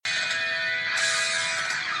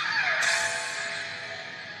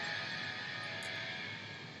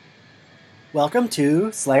Welcome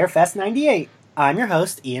to Slayer Fest 98. I'm your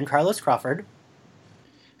host, Ian Carlos Crawford.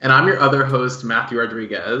 And I'm your other host, Matthew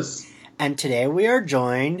Rodriguez. And today we are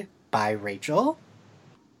joined by Rachel.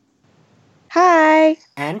 Hi.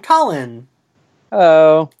 And Colin.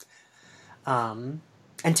 Hello. And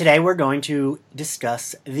today we're going to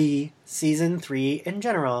discuss the Season 3 in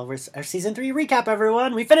general. Our Season 3 recap,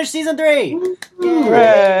 everyone. We finished Season 3!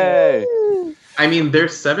 Hooray! I mean,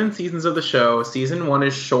 there's 7 seasons of the show. Season 1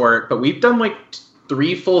 is short, but we've done like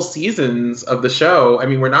 3 full seasons of the show. I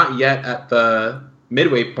mean, we're not yet at the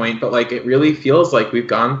midway point, but like it really feels like we've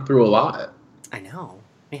gone through a lot. I know.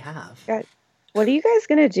 We have. God. What are you guys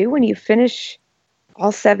going to do when you finish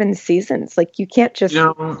all 7 seasons? Like, you can't just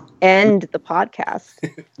end the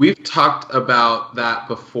podcast. We've talked about that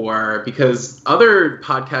before because other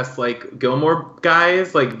podcasts like Gilmore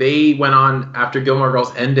Guys, like they went on after Gilmore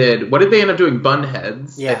Girls ended. What did they end up doing?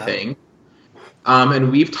 Bunheads, I think. And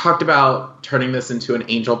we've talked about turning this into an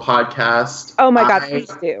Angel podcast. Oh my God, please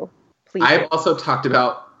do. Please. I've also talked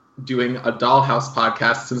about doing a Dollhouse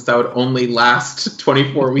podcast since that would only last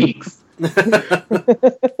 24 weeks.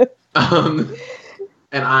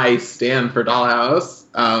 And I stand for Dollhouse.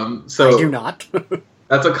 So I do not.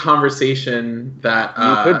 That's a conversation that...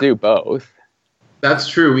 you could do both. That's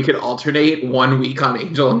true. We could alternate 1 week on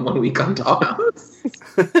Angel and 1 week on Dollhouse.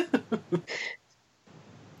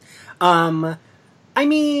 I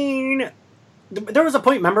mean, there was a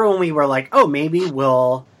point, remember, when we were like, oh, maybe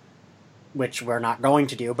we'll... Which we're not going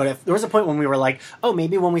to do, but if there was a point when we were like, oh,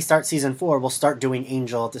 maybe when we start Season 4, we'll start doing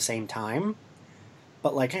Angel at the same time.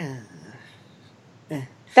 But like...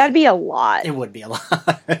 That'd be a lot. It would be a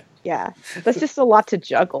lot. Yeah. That's just a lot to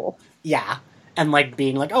juggle. Yeah. And like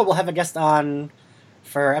being like, oh, we'll have a guest on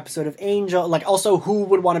for episode of Angel. Like also who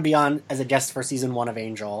would want to be on as a guest for Season 1 of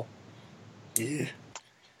Angel? Ugh.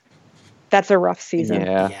 That's a rough season.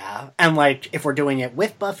 Yeah. Yeah. And like if we're doing it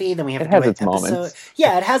with Buffy, then we have it to do has it its moments.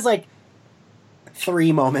 Yeah, it has like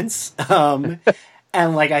 3 moments. And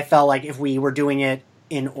like I felt like if we were doing it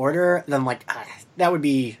in order, then like that would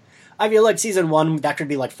be... I feel like Season 1, that could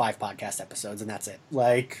be like 5 podcast episodes, and that's it.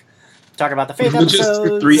 Like, talk about the Faith episodes.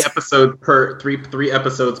 Just 3 episodes per 3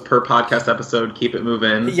 episodes per podcast episode. Keep it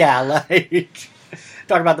moving. Yeah, like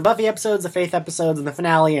talk about the Buffy episodes, the Faith episodes, and the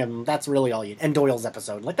finale, and that's really all you. And Doyle's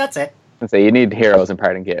episode, like that's it. And so you need heroes and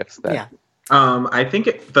parting gifts. Yeah. I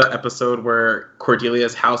think the episode where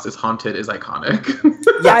Cordelia's house is haunted is iconic.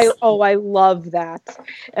 Yes. I love that,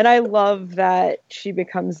 and I love that she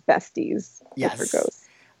becomes besties with her ghost.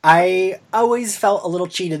 I always felt a little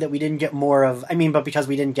cheated that we didn't get more of... I mean, but because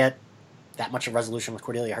we didn't get that much of resolution with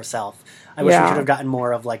Cordelia herself. I wish we could have gotten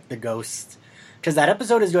more of, like, the ghost. Because that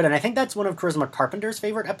episode is good, and I think that's one of Charisma Carpenter's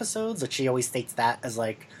favorite episodes. Like, she always states that as,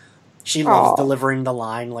 like... She loves delivering the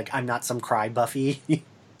line, like, I'm not some cry Buffy.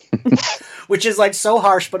 Which is, like, so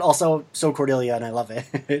harsh, but also so Cordelia, and I love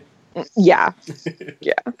it. Yeah.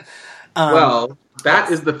 Yeah. Well,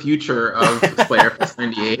 that is the future of Slayer Fest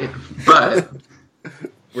 98, but...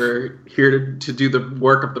 We're here to do the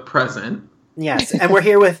work of the present. Yes, and we're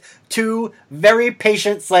here with 2 very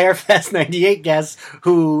patient Slayer Fest 98 guests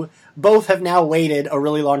who both have now waited a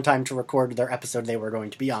really long time to record their episode they were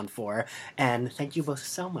going to be on for. And thank you both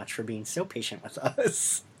so much for being so patient with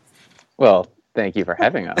us. Well, thank you for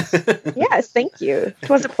having us. Yes, thank you. It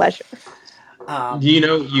was a pleasure.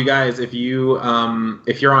 You guys, if you're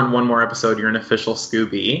on one more episode, you're an official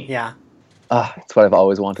Scooby. Yeah. That's what I've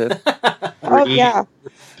always wanted. Oh, yeah.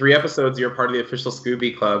 3 episodes, you're part of the official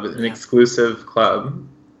Scooby Club, an exclusive club.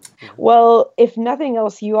 Well, if nothing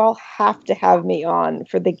else, you all have to have me on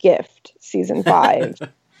for The Gift, Season 5,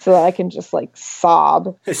 so that I can just, like,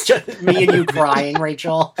 sob. It's just me and you crying,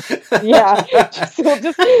 Rachel. Yeah. Just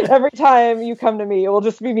every time you come to me, it will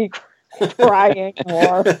just be me crying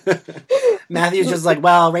more. Matthew's just like,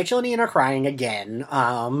 well, Rachel and Ian are crying again.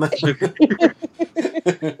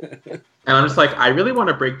 And I'm just like, I really want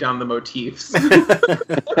to break down the motifs.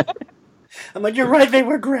 I'm like, you're right, they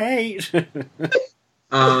were great.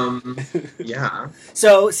 Yeah.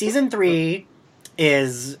 So, Season 3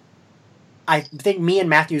 is, I think, me and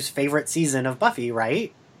Matthew's favorite season of Buffy,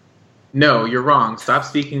 right? No, you're wrong. Stop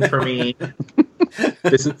speaking for me.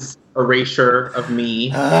 This is erasure of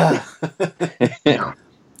me. No.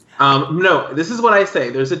 No, this is what I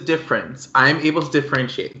say. There's a difference. I'm able to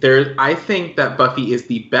differentiate. I think that Buffy is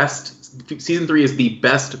the best. Season 3 is the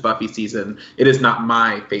best Buffy season. It is not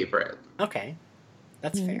my favorite. Okay,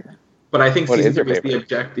 that's fair. But I think season 3 is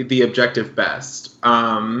favorite? the objective best.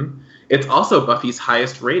 It's also Buffy's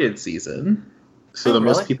highest rated season, so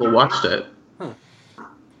most people watched it. Huh.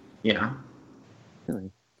 Yeah.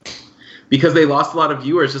 Really? because they lost a lot of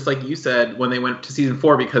viewers, just like you said, when they went to season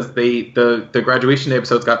 4, because the graduation day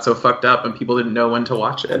episodes got so fucked up and people didn't know when to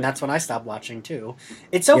watch it. And that's when I stopped watching too.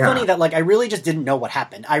 It's so funny that like I really just didn't know what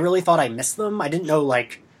happened. I really thought I missed them. I didn't know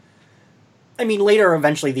like. I mean, later,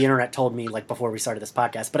 eventually, the internet told me like before we started this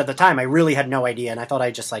podcast. But at the time, I really had no idea, and I thought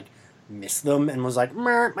I just like missed them and was like,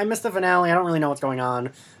 I missed the finale. I don't really know what's going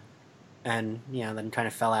on. And yeah, then kind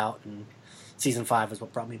of fell out, and season 5 is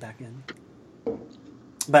what brought me back in.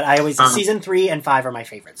 But I always season 3 and 5 are my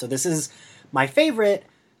favorite. So this is my favorite.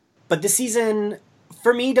 But this season,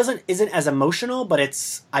 for me, isn't as emotional. But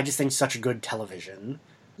I just think such good television.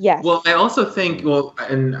 Yes. Well, I also think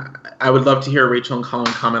and I would love to hear Rachel and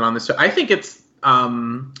Colin comment on this. I think it's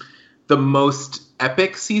the most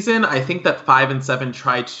epic season. I think that 5 and 7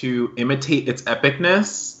 try to imitate its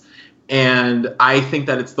epicness. And I think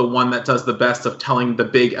that it's the one that does the best of telling the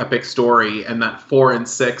big epic story, and that 4 and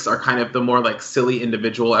 6 are kind of the more like silly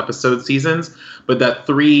individual episode seasons, but that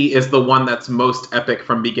 3 is the one that's most epic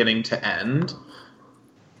from beginning to end.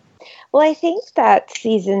 Well, I think that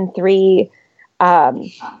season 3,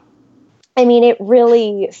 it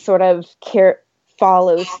really sort of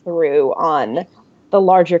follows through on the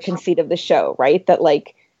larger conceit of the show, right? That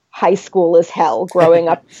like high school is hell, growing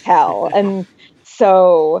up is hell. And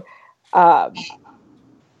so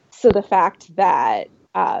the fact that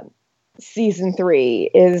season 3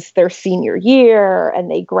 is their senior year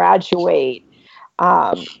and they graduate,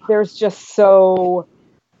 there's just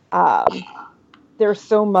there's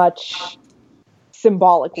so much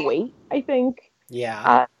symbolic weight, I think,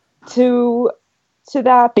 to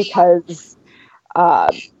that, because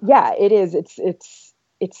it is.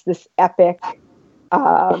 It's this epic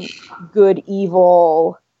good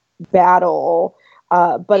evil battle.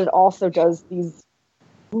 But it also does these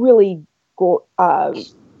this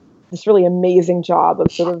really amazing job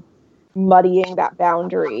of sort of muddying that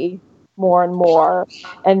boundary more and more.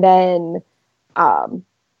 And then,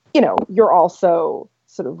 you're also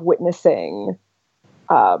sort of witnessing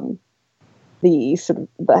the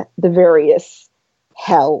various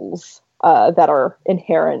hells that are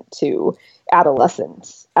inherent to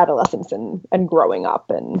adolescence and growing up.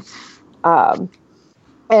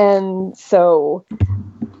 And so,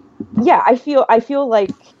 yeah, I feel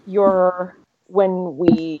like when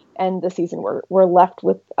we end the season, we're left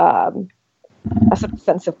with a sort of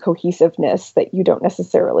sense of cohesiveness that you don't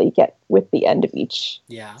necessarily get with the end of each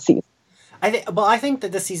season. I think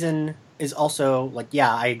that this season is also like,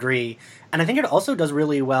 I agree, and I think it also does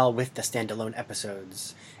really well with the standalone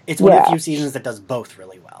episodes. It's one of the few seasons that does both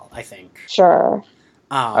really well, I think. Sure.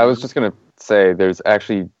 I was just gonna say, there's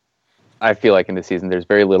actually, I feel like in this season, there's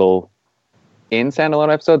very little in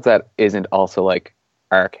standalone episodes that isn't also like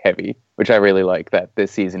arc heavy, which I really like. That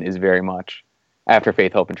this season is very much, after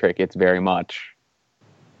Faith, Hope, and Trick, it's very much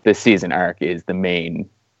this season arc is the main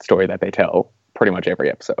story that they tell pretty much every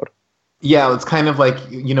episode. Yeah, it's kind of like,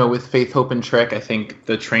 with Faith, Hope, and Trick, I think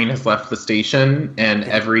the train has left the station, and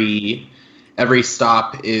every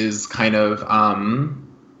stop is kind of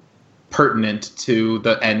pertinent to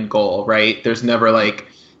the end goal, right? There's never like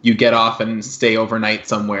you get off and stay overnight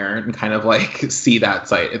somewhere and kind of like see that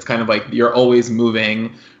site. It's kind of like you're always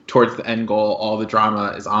moving towards the end goal. All the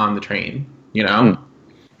drama is on the train, Yeah.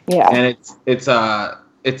 And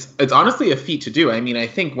it's honestly a feat to do. I mean, I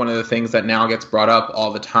think one of the things that now gets brought up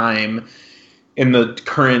all the time in the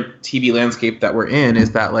current TV landscape that we're in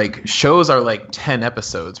is that like shows are like 10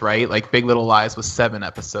 episodes, right? Like Big Little Lies was 7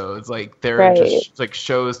 episodes. Like they're just like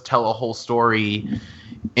shows tell a whole story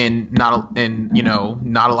in not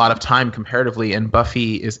a lot of time comparatively, and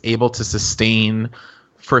Buffy is able to sustain,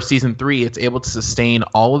 for season 3, it's able to sustain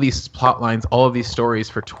all of these plot lines, all of these stories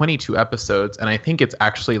for 22 episodes. And I think it's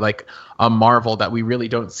actually like a marvel that we really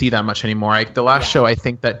don't see that much anymore. The last show I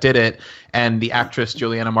think that did it, and the actress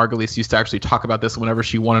Juliana Margulies used to actually talk about this whenever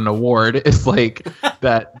she won an award, is like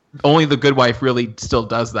that only The Good Wife really still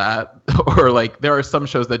does that. Or like there are some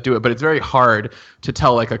shows that do it, but it's very hard to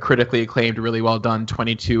tell like a critically acclaimed, really well done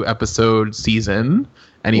 22 episode season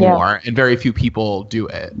anymore. And very few people do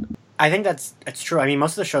it. I think it's true. I mean,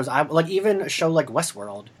 most of the shows, even a show like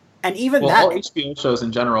Westworld, and even all HBO shows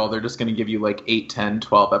in general, they're just going to give you like 8, 10,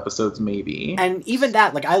 12 episodes maybe. And even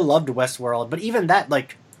that, like, I loved Westworld, but even that,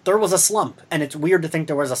 like, there was a slump, and it's weird to think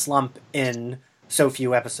there was a slump in so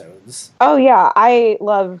few episodes. Oh yeah, I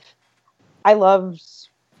loved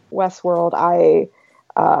Westworld. I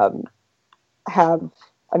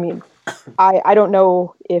don't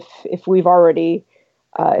know if we've already,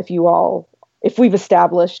 if we've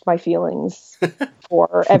established my feelings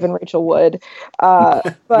for Evan Rachel Wood.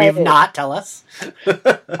 But we've not, tell us.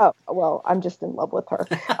 Oh, well, I'm just in love with her.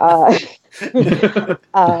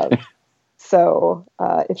 So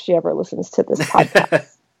if she ever listens to this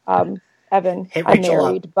podcast, Evan, I'm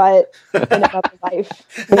married, but in another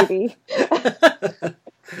life, maybe.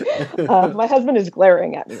 My husband is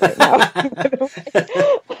glaring at me right now.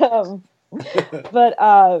 But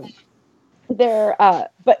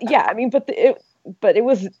yeah, I mean, but it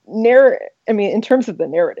was in terms of the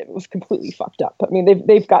narrative, it was completely fucked up. I mean,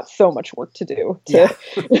 they've got so much work to do to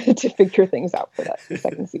figure things out for that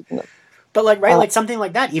second season. But like something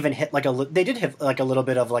like that even hit they did hit like a little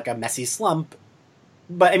bit of like a messy slump,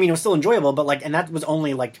 but I mean it was still enjoyable. But like, and that was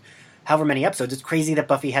only like however many episodes. It's crazy that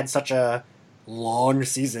Buffy had such a long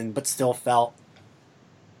season, but still felt,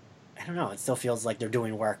 I don't know, it still feels like they're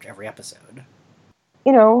doing work every episode.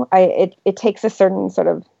 You know, it takes a certain sort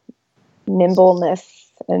of nimbleness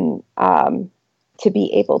and to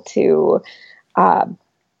be able to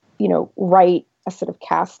write a sort of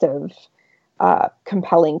cast of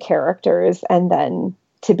compelling characters, and then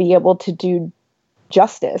to be able to do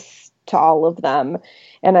justice to all of them.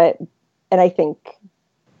 And I think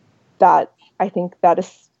that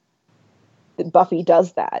is, Buffy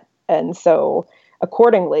does that. And so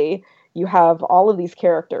accordingly, you have all of these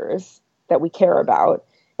characters that we care about.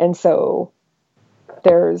 And so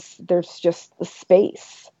there's just the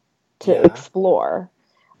space to explore,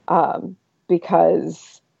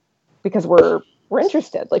 because we're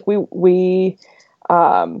interested. Like we're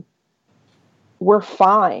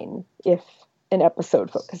fine if an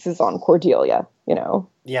episode focuses on Cordelia, you know?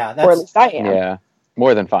 Yeah. Or at least I am. Yeah.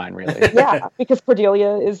 More than fine, really. Yeah. Because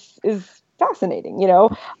Cordelia is fascinating. You know,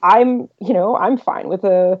 I'm fine with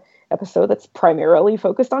a episode that's primarily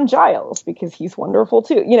focused on Giles because he's wonderful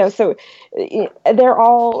too. You know, so they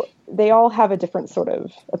all have a different sort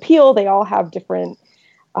of appeal. They all have different,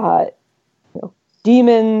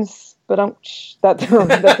 demons, but so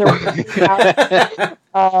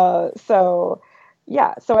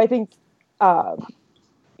I think I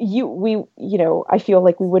feel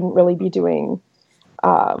like we wouldn't really be doing,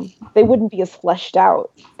 they wouldn't be as fleshed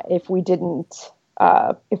out if we didn't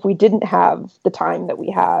have the time that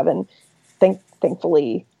we have. And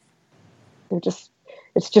thankfully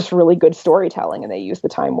it's just really good storytelling, and they use the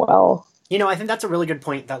time well. You know, I think that's a really good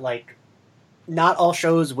point, that like not all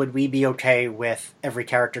shows would we be okay with every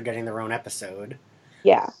character getting their own episode.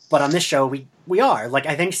 Yeah. But on this show, we are. Like,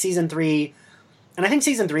 I think season 3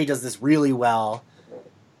 does this really well,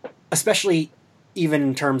 especially even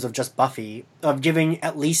in terms of just Buffy, of giving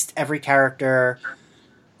at least every character,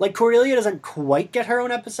 like Cordelia doesn't quite get her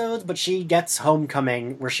own episodes, but she gets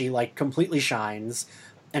Homecoming, where she like completely shines,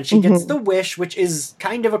 and she gets The Wish, which is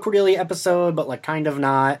kind of a Cordelia episode, but like kind of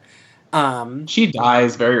not. She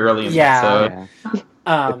dies very early in the episode.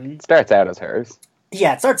 It starts out as hers.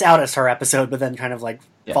 Yeah, it starts out as her episode, but then kind of like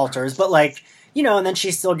falters. But like, you know, and then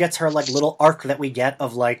she still gets her like little arc that we get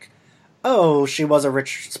of like, oh, she was a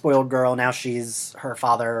rich, spoiled girl. Now her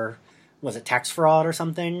father, was it tax fraud or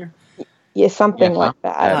something? Yeah, something like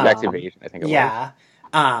that. Tax evasion, I think it was. Yeah.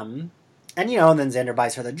 And you know, and then Xander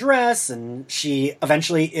buys her the dress, and she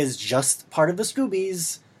eventually is just part of the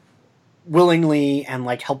Scoobies willingly, and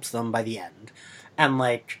like helps them by the end. And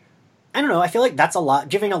like, I don't know, I feel like that's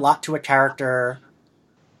giving a lot to a character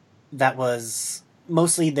that was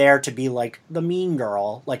mostly there to be like the mean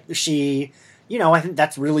girl. Like she, you know, I think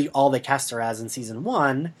that's really all they cast her as in season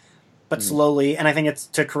 1, but slowly, and I think it's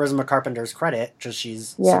to Charisma Carpenter's credit, because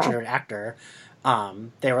she's such a good actor.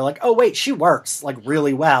 They were like, oh wait, she works like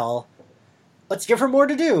really well. Let's give her more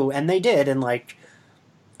to do. And they did. And like,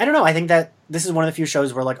 I don't know, I think that this is one of the few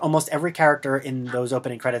shows where like almost every character in those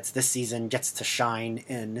opening credits this season gets to shine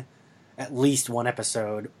in at least one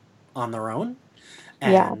episode on their own.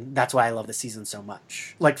 And that's why I love this season so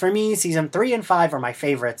much. Like for me, season 3 and 5 are my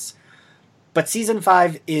favorites, but season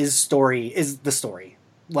 5 is the story.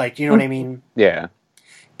 Like, you know what I mean? Yeah.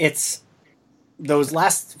 It's those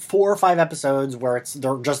last 4 or 5 episodes where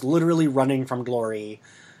they're just literally running from glory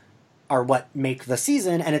are what make the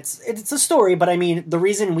season, and it's a story, but I mean, the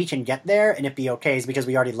reason we can get there and it be okay is because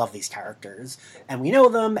we already love these characters, and we know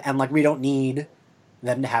them, and like, we don't need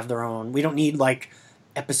them to have their own, we don't need like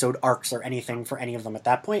episode arcs or anything for any of them at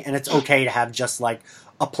that point, and it's okay to have just like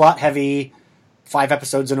a plot-heavy 5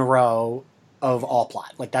 episodes in a row of all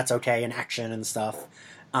plot. Like, that's okay, and action and stuff.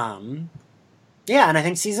 Yeah, and I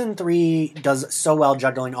think season 3 does so well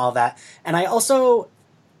juggling all that. And I also,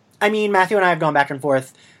 I mean, Matthew and I have gone back and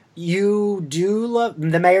forth. You do love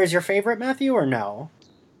The Mayor's your favorite, Matthew, or no?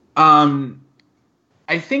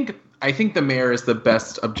 I think The Mayor is the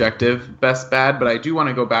best objective, best bad, but I do want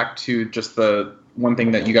to go back to just the one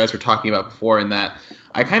thing that you guys were talking about before, in that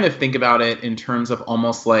I kind of think about it in terms of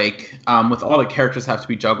almost like, with all the characters have to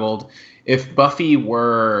be juggled, if Buffy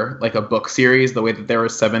were like a book series, the way that there were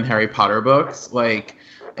 7 Harry Potter books, like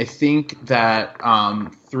I think that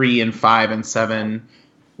 3 and 5 and 7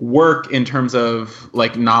 work in terms of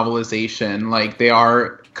like novelization. Like they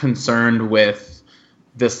are concerned with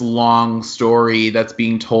this long story that's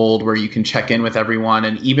being told where you can check in with everyone,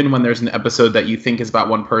 and even when there's an episode that you think is about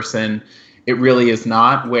one person, it really is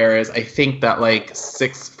not. Whereas I think that like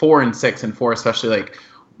 4 and 6 and 4 especially, like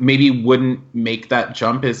maybe wouldn't make that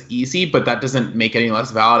jump as easy, but that doesn't make any less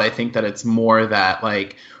valid. I think that it's more that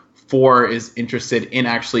like 4 is interested in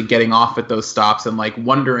actually getting off at those stops and like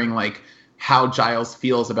wondering like how Giles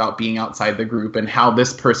feels about being outside the group and how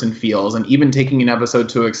this person feels, and even taking an episode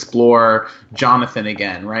to explore Jonathan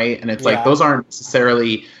again, right? And it's like, those aren't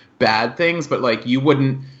necessarily bad things, but like you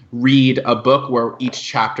wouldn't read a book where each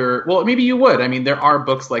chapter, well, maybe you would. I mean, there are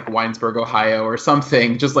books like Winesburg, Ohio or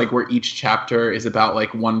something, just like where each chapter is about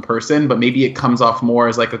like one person, but maybe it comes off more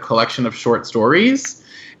as like a collection of short stories.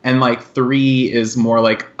 And like 3 is more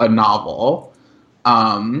like a novel.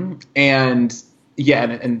 And yeah,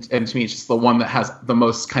 and to me, it's just the one that has the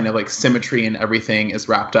most kind of like symmetry and everything is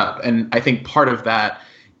wrapped up. And I think part of that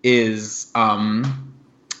is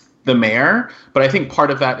the mayor, but I think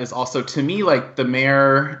part of that is also, to me, like the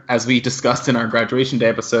mayor, as we discussed in our graduation day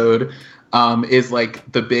episode, is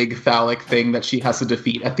like the big phallic thing that she has to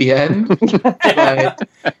defeat at the end. But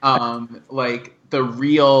like the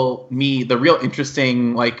real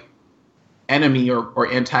interesting like enemy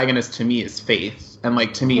or antagonist to me is Faith. And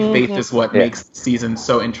like to me, Faith is what makes the season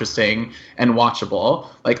so interesting and watchable.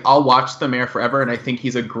 Like I'll watch the mayor forever, and I think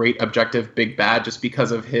he's a great objective big bad just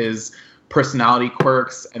because of his personality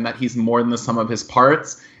quirks and that he's more than the sum of his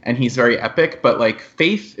parts, and he's very epic. But like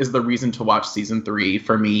Faith is the reason to watch season 3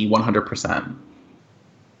 for me 100%.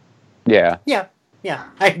 Yeah,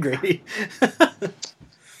 I agree.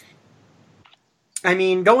 I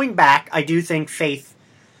mean, going back, I do think Faith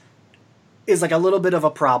is like a little bit of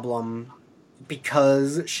a problem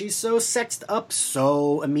because she's so sexed up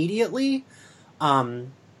so immediately. I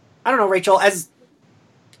don't know, Rachel, as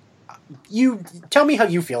you tell me how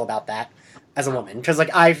you feel about that as a woman, because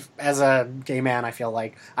like as a gay man, I feel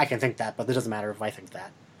like I can think that, but it doesn't matter if I think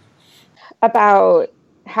that. About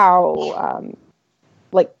how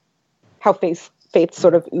how Faith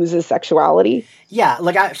sort of oozes sexuality. Yeah,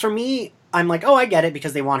 like for me, I'm like, oh, I get it,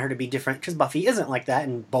 because they want her to be different, because Buffy isn't like that,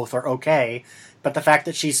 and both are okay. But the fact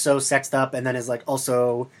that she's so sexed up and then is like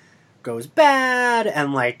also goes bad,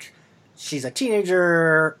 and like she's a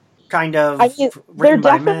teenager, kind of. I mean, they're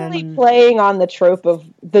definitely playing on the trope of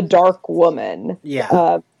the dark woman.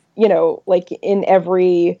 Yeah. You know, like in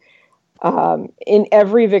every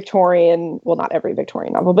Victorian, well, not every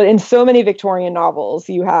Victorian novel, but in so many Victorian novels,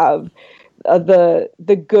 you have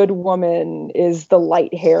the good woman is the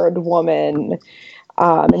light-haired woman.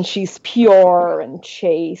 And she's pure and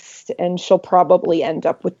chaste, and she'll probably end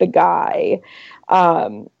up with the guy.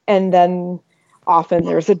 And then often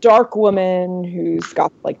there's a dark woman who's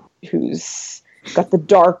got the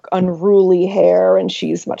dark, unruly hair, and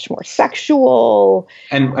she's much more sexual.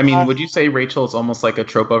 And I mean, would you say Rachel is almost like a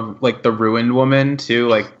trope of like the ruined woman too?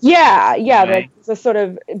 Like, yeah, okay. That's a sort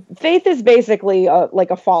of Faith is basically like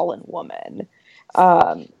a fallen woman,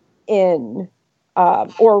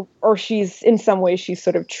 or she's in some ways she's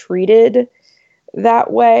sort of treated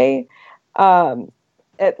that way,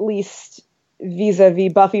 at least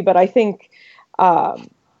vis-a-vis Buffy. But I think one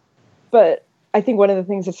of the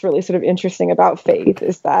things that's really sort of interesting about Faith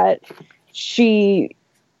is that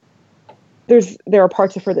there are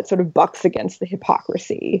parts of her that sort of bucks against the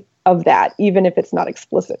hypocrisy of that, even if it's not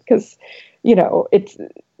explicit, because you know it's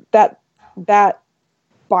that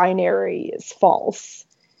binary is false.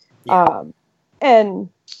 Yeah. And,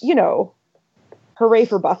 you know, hooray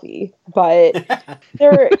for Buffy, but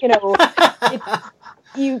there, you know,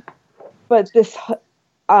 but this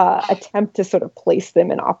attempt to sort of place them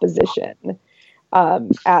in opposition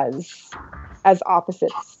as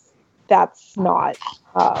opposites, that's not,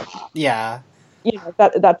 yeah, you know,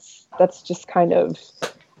 that's just kind of,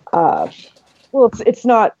 well, it's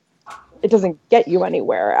not, it doesn't get you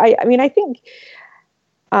anywhere. I mean, I think,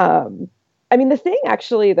 the thing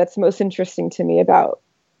actually that's most interesting to me about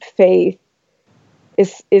Faith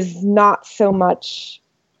is not so much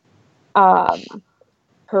her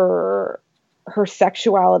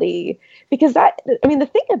sexuality, because the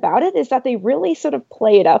thing about it is that they really sort of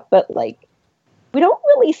play it up, but like we don't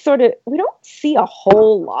see a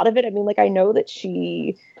whole lot of it. I mean, like I know that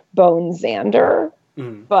she bones Xander,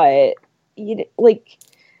 but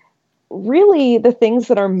really the things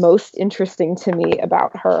that are most interesting to me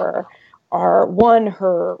about her are, one,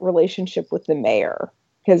 her relationship with the mayor,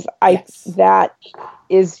 because that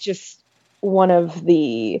is just one of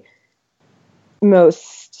the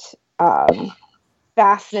most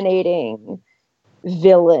fascinating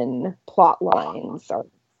villain plot lines, or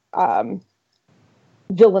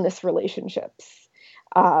villainous relationships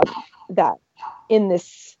that in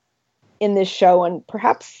this show, and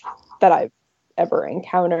perhaps that I've ever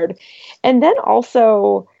encountered. And then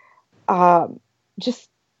also just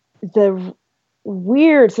the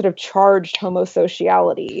weird sort of charged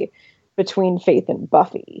homosociality between Faith and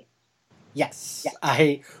Buffy. Yes.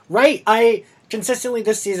 I consistently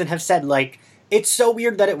this season have said, like, it's so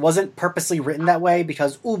weird that it wasn't purposely written that way,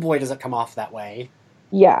 because, oh boy, does it come off that way.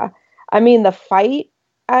 Yeah. I mean, the fight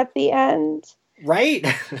at the end... Right?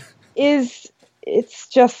 it's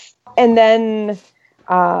just... And then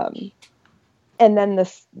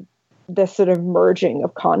this sort of merging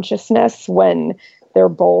of consciousness when they're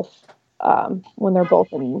both in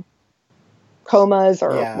comas,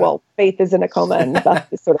 or well, Faith is in a coma and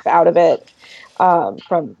Buffy is sort of out of it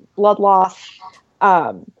from blood loss.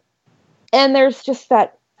 And there's just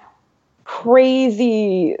that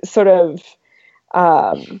crazy sort of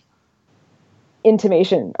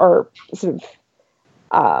intimation, or sort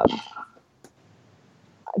of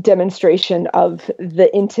demonstration of the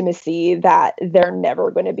intimacy that they're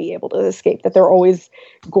never going to be able to escape, that they're always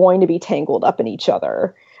going to be tangled up in each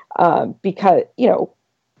other, because in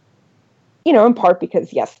part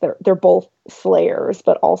because, yes, they're both slayers,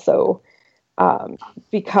 but also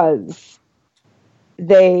because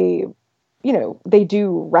they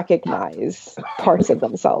do recognize parts of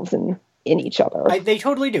themselves in each other. They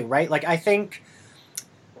totally do, right? Like,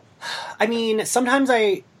 sometimes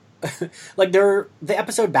like, the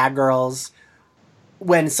episode Bad Girls,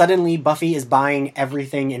 when suddenly Buffy is buying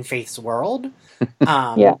everything in Faith's world.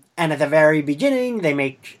 And at the very beginning, they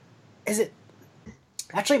make...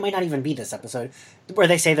 Actually, it might not even be this episode, where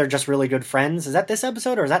they say they're just really good friends. Is that this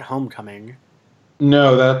episode, or is that Homecoming?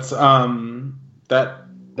 No, that's Bad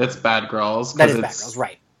Girls. That is Bad Girls,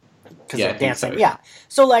 right. Because they're dancing. So. Yeah.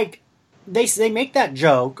 So, like, they make that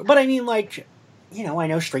joke, but I mean, like... I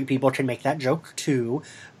know straight people can make that joke too,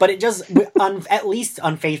 but it just, at least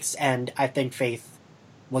on Faith's end, I think Faith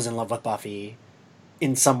was in love with Buffy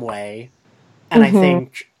in some way. And I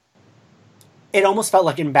think it almost felt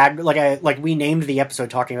like we named the episode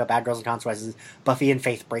talking about Bad Girls and Consequences, Buffy and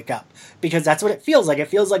Faith break up. Because that's what it feels like. It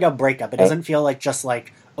feels like a breakup. It doesn't feel like just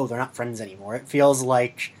like, oh, they're not friends anymore. It feels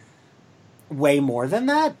like way more than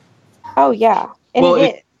that. Oh, yeah.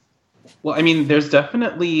 Well, I mean, there's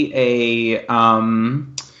definitely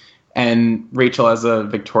and Rachel, as a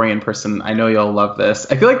Victorian person, I know you'll love this.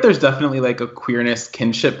 I feel like there's definitely like a queerness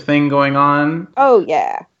kinship thing going on. Oh,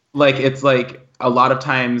 yeah. Like, it's like a lot of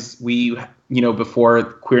times we, before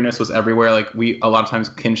queerness was everywhere, like a lot of times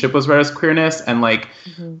kinship was read as queerness, and like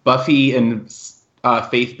Buffy and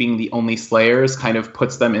Faith being the only slayers kind of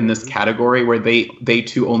puts them in this category where they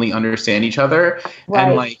two only understand each other. Right.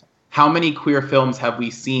 And like, how many queer films have we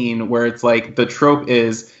seen where it's like the trope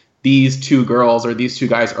is these two girls or these two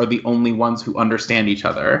guys are the only ones who understand each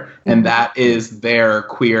other, and that is their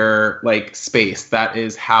queer like space. That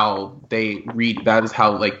is how they read. That is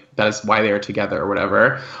why they are together or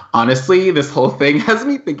whatever. Honestly, this whole thing has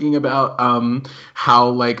me thinking about how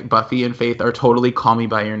like Buffy and Faith are totally Call Me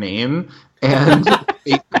by Your Name, and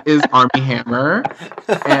Faith is Armie Hammer,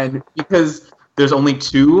 and because there's only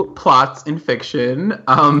two plots in fiction,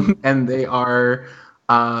 and they are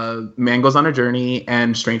Man Goes on a Journey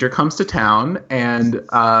and Stranger Comes to Town, and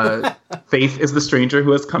Faith is the stranger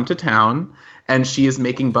who has come to town, and she is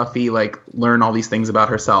making Buffy like learn all these things about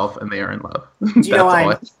herself, and they are in love. Do you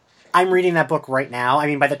know I'm reading that book right now. I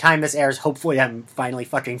mean, by the time this airs, hopefully I'm finally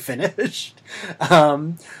fucking finished.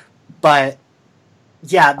 But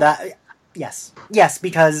yeah, yes,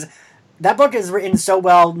 because that book is written so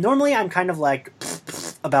well. Normally, I'm kind of like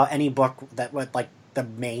about any book that like the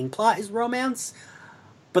main plot is romance,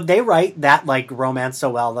 but they write that like romance so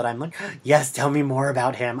well that I'm like, yes, tell me more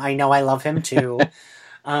about him. I know I love him too.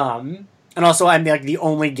 And also, I'm like the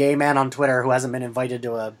only gay man on Twitter who hasn't been invited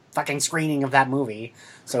to a fucking screening of that movie.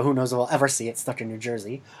 So who knows if we'll ever see it stuck in New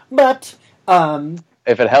Jersey. But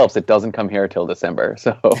if it helps, it doesn't come here till December.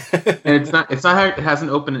 So and it doesn't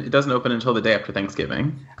open until the day after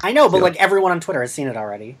Thanksgiving. I know, but like everyone on Twitter has seen it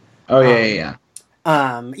already. Oh yeah.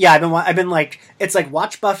 I've been like, it's like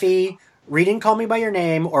watch Buffy, reading Call Me by Your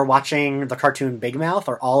Name, or watching the cartoon Big Mouth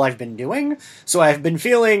are all I've been doing. So I've been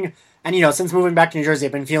feeling, and since moving back to New Jersey,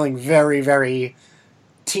 I've been feeling very, very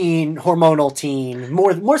hormonal teen,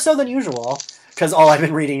 more so than usual. because all I've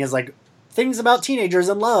been reading is like things about teenagers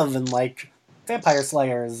and love and like vampire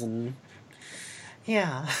slayers and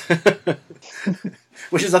yeah,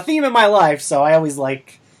 which is a theme in my life. So I always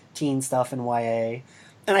like teen stuff and YA,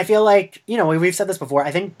 and I feel like, you know, we've said this before. I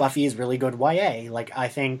think Buffy is really good YA. Like I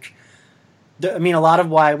think, a lot of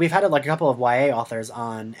we've had like a couple of YA authors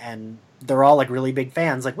on, and they're all like really big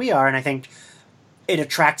fans, like we are, and I think it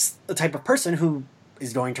attracts the type of person who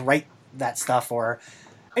is going to write that stuff. Or,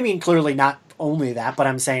 I mean, clearly not only that, but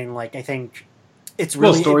I'm saying like I think it's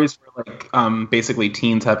really stories where like basically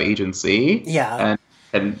teens have agency, yeah,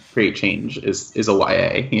 and create change is a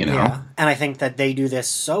YA, you know. Yeah, and I think that they do this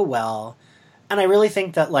so well, and I really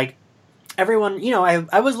think that like everyone, you know,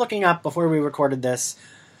 I was looking up before we recorded this.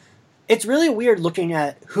 It's really weird looking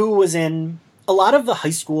at who was in a lot of the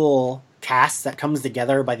high school cast that comes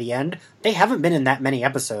together by the end. They haven't been in that many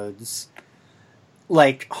episodes.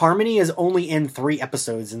 Like, Harmony is only in 3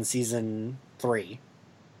 episodes in season 3,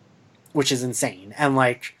 which is insane. And,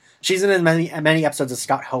 like, she's in as many episodes as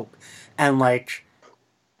Scott Hope. And, like,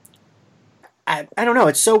 I don't know,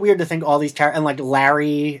 it's so weird to think all these characters, and, like,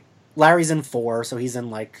 Larry's in 4, so he's in,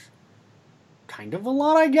 like, kind of a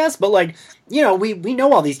lot, I guess. But, like, you know, we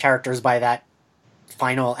know all these characters by that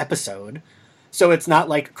final episode. So it's not,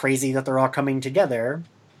 like, crazy that they're all coming together.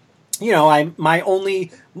 You know, my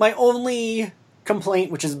only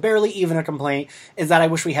complaint, which is barely even a complaint, is that I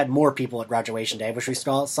wish we had more people at graduation day. I wish we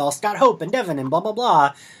saw Scott Hope and Devin and blah, blah,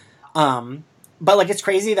 blah. But, like, it's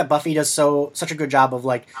crazy that Buffy does such a good job of,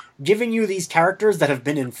 like, giving you these characters that have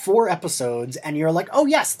been in 4 episodes, and you're like, oh,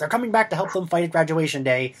 yes, they're coming back to help them fight at graduation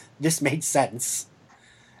day. This made sense.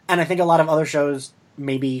 And I think a lot of other shows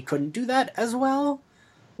maybe couldn't do that as well.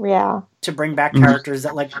 Yeah. To bring back characters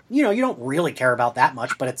that, like, you know, you don't really care about that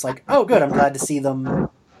much, but it's like, oh, good, I'm glad to see them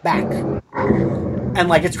back. And,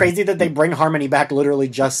 like, it's crazy that they bring Harmony back literally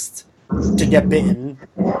just to get bitten.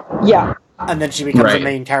 Yeah. And then she becomes a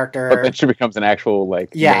main character. But then she becomes an actual,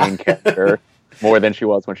 like, main character more than she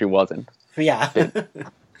was when she wasn't. Yeah.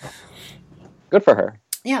 Good for her.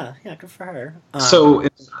 Yeah, good for her. So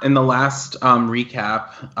in the last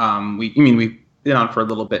recap, we've been on for a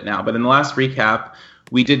little bit now, but in the last recap,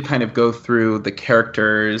 we did kind of go through the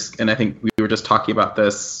characters, and I think we were just talking about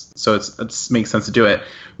this, so it makes sense to do it.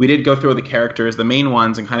 We did go through the characters, the main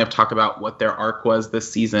ones, and kind of talk about what their arc was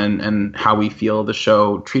this season and how we feel the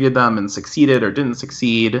show treated them and succeeded or didn't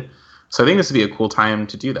succeed. So I think this would be a cool time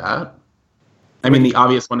to do that. I mean, the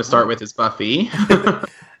obvious one to start with is Buffy.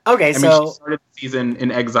 Okay, she started the season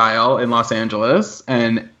in exile in Los Angeles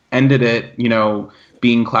and ended it, you know,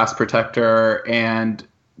 being class protector and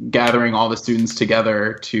gathering all the students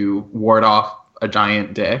together to ward off a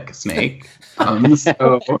giant snake.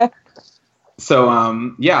 So,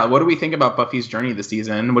 what do we think about Buffy's journey this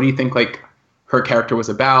season? What do you think, like, her character was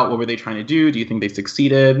about? What were they trying to do? Do you think they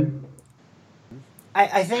succeeded?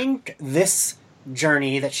 I think this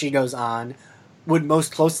journey that she goes on would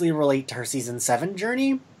most closely relate to her season 7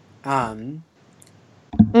 journey.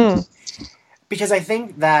 Because I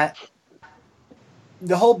think that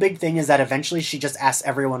the whole big thing is that eventually she just asks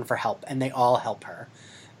everyone for help, and they all help her.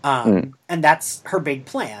 And that's her big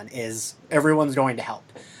plan, is everyone's going to help.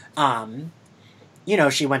 You know,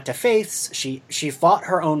 she went to Faith's, she fought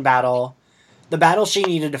her own battle. The battle she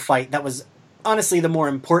needed to fight, that was honestly the more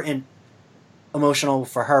important emotional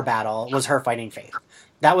for her battle, was her fighting Faith.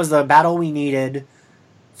 That was the battle we needed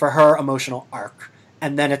for her emotional arc.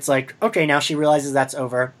 And then it's like, okay, now she realizes that's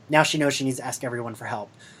over. Now she knows she needs to ask everyone for help.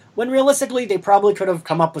 When realistically, they probably could have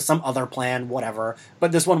come up with some other plan, whatever.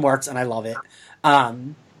 But this one works, and I love it.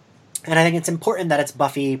 And I think it's important that it's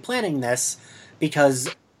Buffy planning this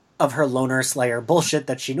because of her loner slayer bullshit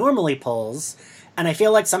that she normally pulls. And I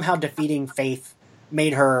feel like somehow defeating Faith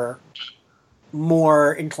made her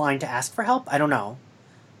more inclined to ask for help. I don't know.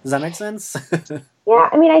 Does that make sense? Yeah,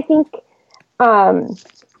 I mean, I think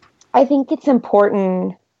it's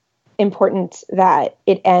important that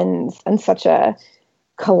it ends on such a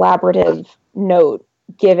collaborative note,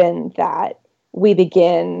 given that we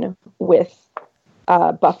begin with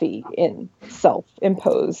Buffy in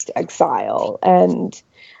self-imposed exile and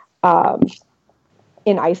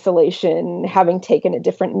in isolation, having taken a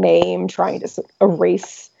different name, trying to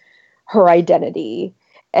erase her identity.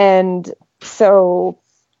 And so,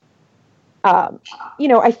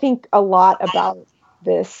 I think a lot about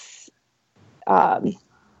this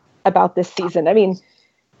season. I mean,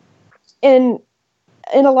 in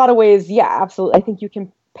a lot of ways, yeah, absolutely. I think you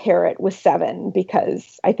can pair it with 7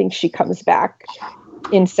 because I think she comes back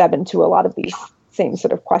in 7 to a lot of these same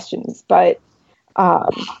sort of questions. But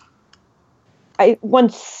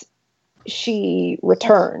once she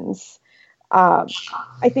returns, I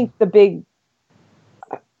think the big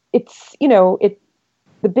it's, you know,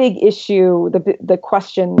 the big issue, the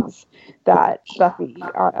questions that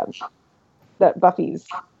Buffy's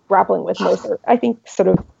grappling with most are, I think, sort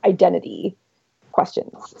of identity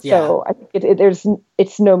questions. Yeah. So I think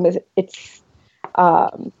it's no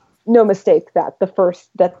mistake that the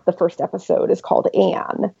first episode is called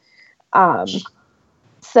Anne.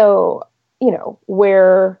 So, you know,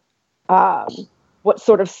 what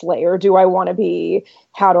sort of Slayer do I want to be?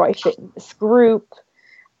 How do I fit in this group?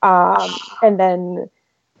 And then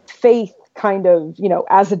Faith kind of, you know,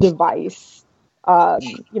 as a device,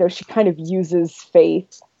 you know, she kind of uses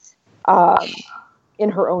Faith in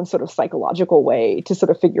her own sort of psychological way to sort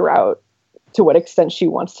of figure out to what extent she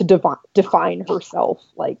wants to define herself,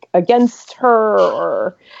 like, against her,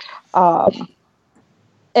 or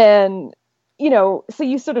and, you know, so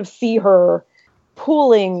you sort of see her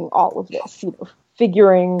pooling all of this, you know,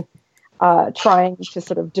 figuring, trying to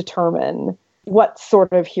sort of determine what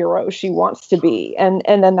sort of hero she wants to be. And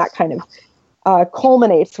then that kind of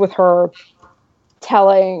culminates with her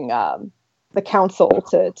telling the council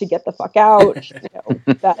to get the fuck out, you know,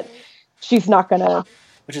 that she's not going to...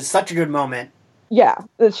 Which is such a good moment. Yeah,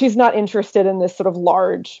 that she's not interested in this sort of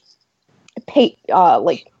large,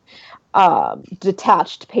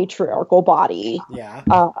 detached patriarchal body. Yeah.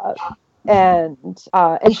 And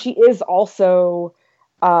she is also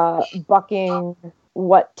bucking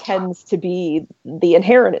what tends to be the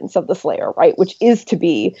inheritance of the Slayer, right? Which is to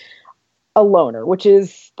be a loner, which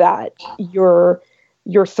is that you're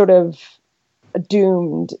sort of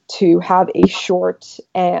doomed to have a short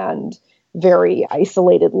and very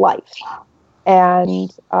isolated life. And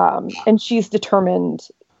she's determined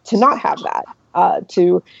to not have that,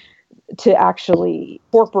 to actually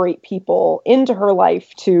incorporate people into her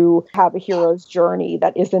life, to have a hero's journey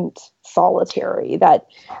that isn't solitary, that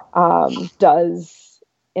does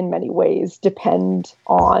in many ways depend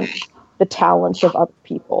on the talents of other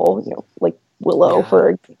people, you know, like Willow, for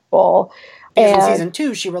example. And in season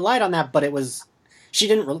 2, she relied on that, but she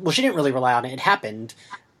didn't really rely on it. It happened.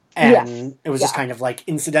 And it was just kind of like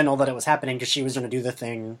incidental that it was happening because she was going to do the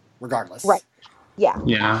thing regardless. Right. Yeah.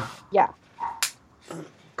 Yeah. Yeah.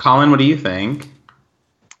 Colin, what do you think?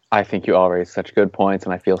 I think you all raised such good points,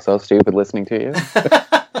 and I feel so stupid listening to you.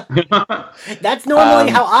 That's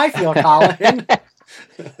normally how I feel, Colin.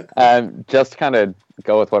 Just kind of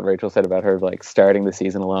go with what Rachel said about her, like, starting the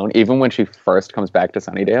season alone. Even when she first comes back to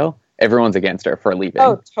Sunnydale, everyone's against her for leaving.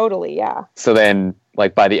 Oh, totally, yeah. So then,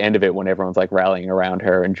 like, by the end of it, when everyone's, like, rallying around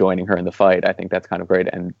her and joining her in the fight, I think that's kind of great.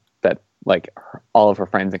 And that, like, all of her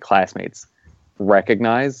friends and classmates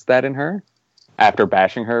recognize that in her after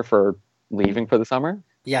bashing her for leaving for the summer.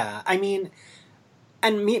 Yeah, I mean,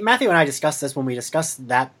 and Matthew and I discussed this when we discussed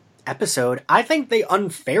that episode. I think they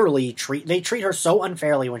treat her so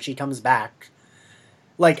unfairly when she comes back.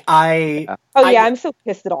 Like, I'm so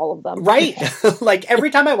pissed at all of them. Right? Like, every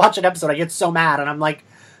time I watch an episode, I get so mad, and I'm like,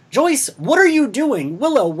 Joyce, what are you doing?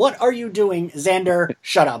 Willow, what are you doing? Xander,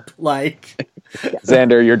 shut up. Like...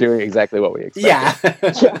 Xander, you're doing exactly what we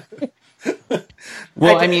expected. Yeah.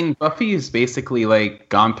 Well, I mean, Buffy's basically, like,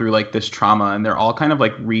 gone through, like, this trauma, and they're all kind of,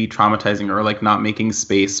 like, re-traumatizing her, like, not making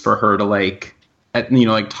space for her to, like, you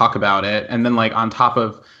know, like, talk about it. And then, like, on top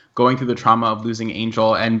of going through the trauma of losing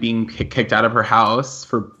Angel and being kicked out of her house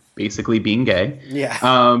for basically being gay.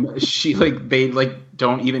 Yeah. She, like, they, like,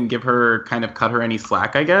 don't even give her, kind of cut her any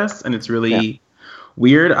slack, I guess. And it's really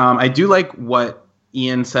weird. I do like what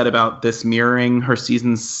Ian said about this mirroring her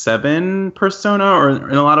season 7 persona, or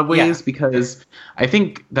in a lot of ways, because I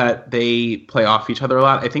think that they play off each other a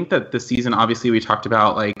lot. I think that this season, obviously, we talked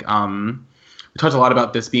about, like, we talked a lot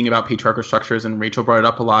about this being about patriarchal structures, and Rachel brought it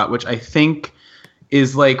up a lot, which I think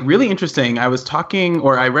is, like, really interesting. I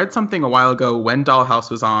read something a while ago when Dollhouse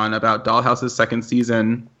was on about Dollhouse's second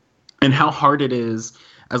season and how hard it is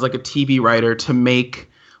as, like, a TV writer to make,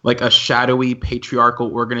 like, a shadowy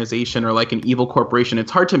patriarchal organization or, like, an evil corporation.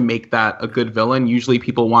 It's hard to make that a good villain. Usually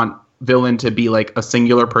people want villain to be, like, a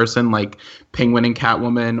singular person, like Penguin and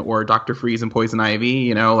Catwoman or Dr. Freeze and Poison Ivy,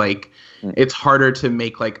 you know, like, it's harder to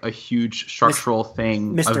make, like, a huge structural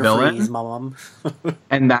thing Mr. a villain. Freeze, mom.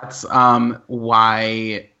 And that's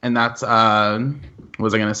why, and that's what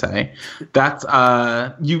was I gonna say? That's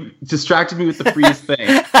you distracted me with the Freeze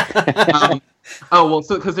thing.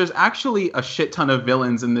 So because there's actually a shit ton of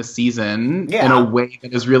villains in this season in a way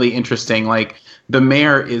that is really interesting. Like, the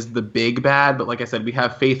mayor is the big bad, but like I said, we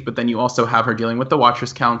have Faith, but then you also have her dealing with the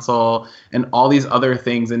Watchers Council and all these other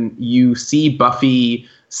things, and you see Buffy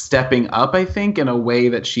stepping up, I think, in a way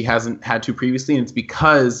that she hasn't had to previously, and it's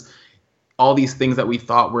because all these things that we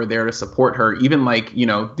thought were there to support her, even, like, you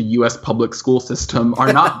know, the U.S. public school system,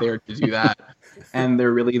 are not there to do that. and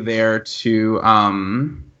they're really there to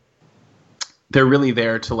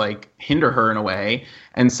like hinder her in a way.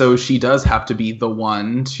 And so she does have to be the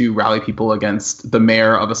one to rally people against the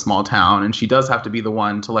mayor of a small town, and she does have to be the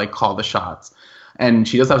one to like call the shots. And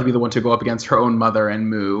she does have to be the one to go up against her own mother and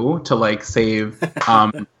Moo to like save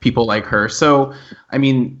people like her. So, I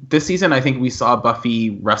mean, this season, I think we saw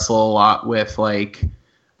Buffy wrestle a lot with like,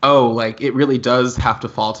 oh, like it really does have to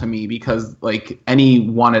fall to me because like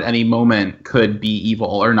anyone at any moment could be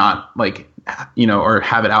evil or not, like, you know, or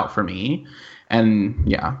have it out for me. And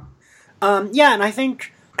yeah. Yeah, and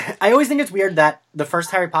I always think it's weird that the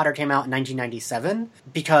first Harry Potter came out in 1997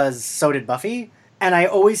 because so did Buffy. And I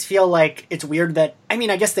always feel like it's weird that, I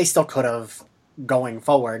mean, I guess they still could have going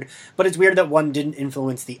forward, but it's weird that one didn't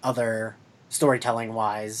influence the other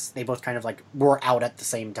storytelling-wise. They both kind of, like, were out at the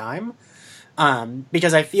same time.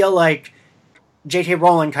 Because I feel like J.K.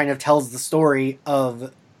 Rowling kind of tells the story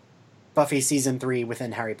of Buffy Season 3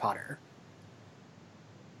 within Harry Potter.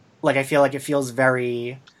 Like, I feel like it feels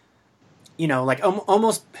very, you know, like,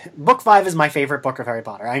 almost... Book 5 is my favorite book of Harry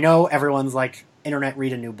Potter. I know everyone's like, internet,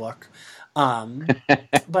 read a new book.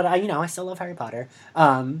 But I still love Harry Potter.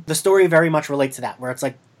 The story very much relates to that, where it's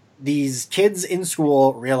like these kids in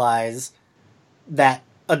school realize that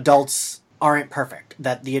adults aren't perfect,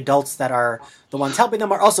 that the adults that are the ones helping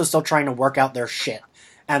them are also still trying to work out their shit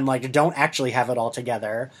and like don't actually have it all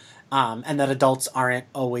together, and that adults aren't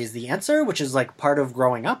always the answer, which is like part of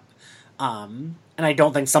growing up. And I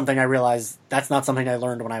don't think I realized that's not something I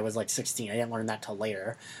learned when I was like 16. I didn't learn that till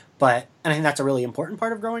later. And I think that's a really important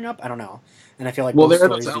part of growing up. I don't know. And I feel like there are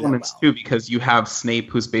those elements too, because you have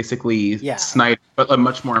Snape, who's basically Snyder, but a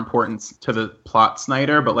much more importance to the plot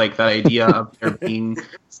Snyder. But like that idea of there being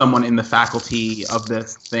someone in the faculty of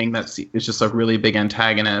this thing that is just a really big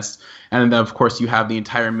antagonist. And then of course you have the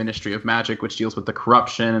entire Ministry of Magic, which deals with the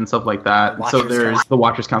corruption and stuff like that. So there's the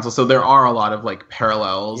Watchers Council. So there are a lot of like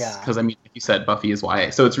parallels. Because I mean, like you said, Buffy is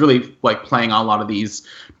YA. So it's really like playing on a lot of these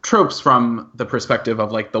tropes from the perspective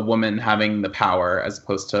of like the woman having the power as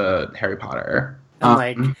opposed to Harry Potter. And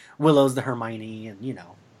like Willow's the Hermione, and you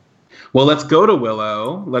know. Well, let's go to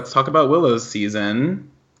Willow. Let's talk about Willow's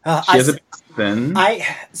season. She has a big season.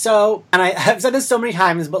 I've said this so many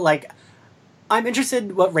times, but like, I'm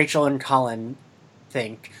interested what Rachel and Colin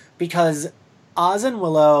think, because Oz and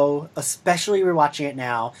Willow, especially rewatching it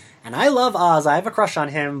now, and I love Oz. I have a crush on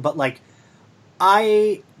him, but like,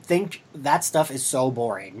 I think that stuff is so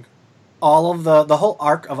boring. All of the whole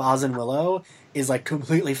arc of Oz and Willow is like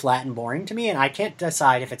completely flat and boring to me, and I can't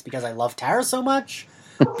decide if it's because I love Tara so much,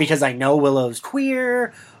 because I know Willow's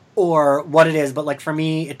queer, or what it is. But like for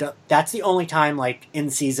me, that's the only time like in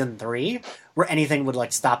season 3 where anything would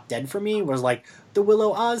like stop dead for me was like the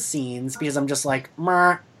Willow Oz scenes, because I'm just like,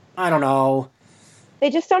 I don't know. They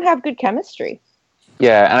just don't have good chemistry.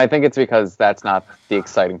 Yeah, and I think it's because that's not the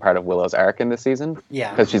exciting part of Willow's arc in this season.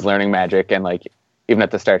 Yeah. Because she's learning magic, and like even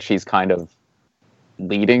at the start, she's kind of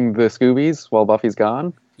leading the Scoobies while Buffy's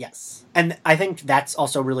gone. Yes. And I think that's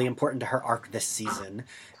also really important to her arc this season,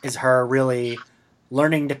 is her really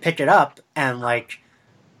learning to pick it up, and like,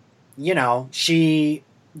 you know,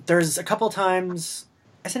 there's a couple times,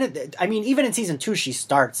 I mean, even in season 2 she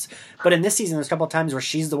starts, but in this season there's a couple times where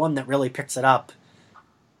she's the one that really picks it up,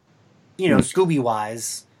 you know,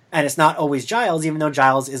 Scooby-wise, and it's not always Giles, even though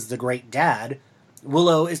Giles is the great dad.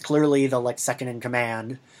 Willow is clearly the like second in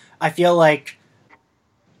command. I feel like,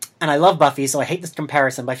 and I love Buffy, so I hate this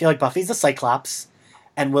comparison, but I feel like Buffy's the Cyclops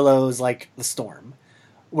and Willow's like the Storm,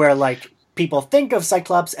 where like people think of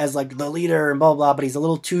Cyclops as like the leader and blah blah, but he's a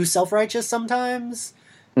little too self-righteous sometimes.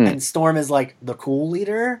 And Storm is like the cool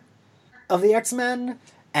leader of the X-Men,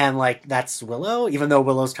 and like that's Willow, even though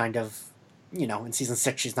Willow's kind of, you know, in season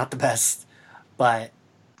 6 she's not the best, but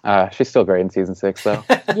she's still great in season 6 though.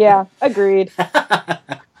 Yeah, agreed.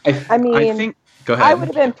 I mean, I think, go ahead. I would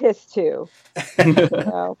have been pissed too.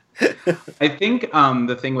 So. I think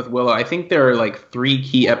the thing with Willow, I think there are like 3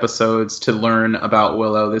 key episodes to learn about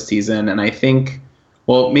Willow this season, and I think,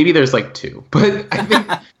 well, maybe there's like 2, but I think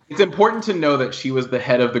it's important to know that she was the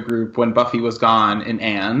head of the group when Buffy was gone in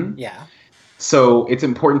Anne. Yeah. So it's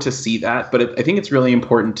important to see that, but I think it's really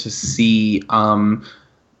important to see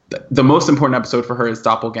the most important episode for her is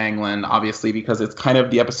Doppelgangland, obviously, because it's kind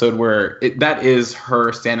of the episode where that is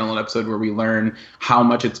her standalone episode where we learn how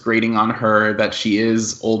much it's grating on her that she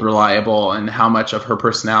is old reliable, and how much of her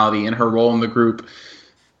personality and her role in the group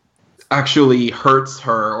actually hurts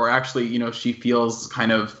her, or actually, she feels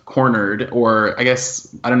kind of cornered, or I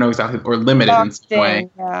guess, I don't know exactly, or limited boxed in some way.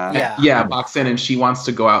 Yeah, boxed in, and she wants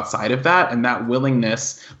to go outside of that, and that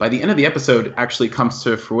willingness, by the end of the episode, actually comes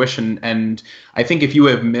to fruition. And I think if you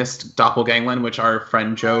have missed Doppelgangland, which our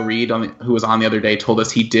friend Joe Reed, who was on the other day, told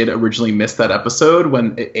us he did originally miss that episode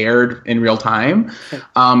when it aired in real time,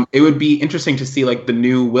 it would be interesting to see like the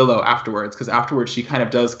new Willow afterwards, because afterwards she kind of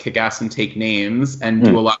does kick ass and take names and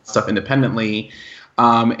do a lot of stuff independently.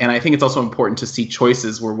 And I think it's also important to see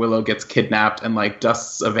choices where Willow gets kidnapped and like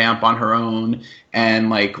dusts a vamp on her own and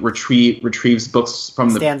like retrieves books from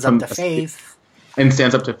stands up to Faith. And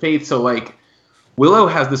stands up to Faith. So like Willow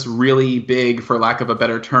has this really big, for lack of a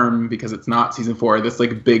better term, because it's not season 4, this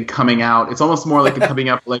like big coming out. It's almost more like a coming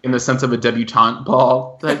out like in the sense of a debutante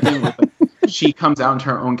ball type thing. Like, she comes out into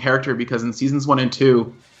her own character, because in seasons 1 and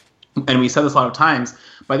 2, and we said this a lot of times,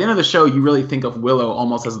 by the end of the show, you really think of Willow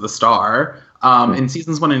almost as the star. In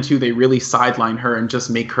seasons 1 and 2, they really sideline her and just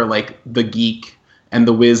make her like the geek and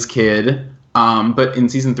the whiz kid. But in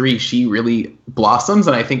season 3, she really blossoms,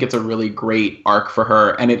 and I think it's a really great arc for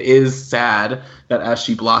her. And it is sad that as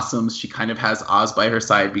she blossoms, she kind of has Oz by her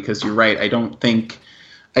side, because you're right. I don't think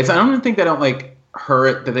they don't like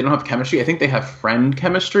her, that they don't have chemistry. I think they have friend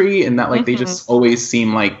chemistry, in that like they just always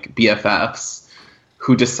seem like BFFs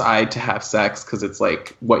who decide to have sex because it's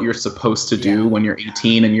like what you're supposed to do when you're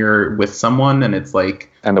 18 and you're with someone, and it's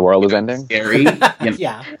like, and the world is ending. Scary.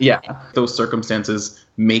 Yeah. Those circumstances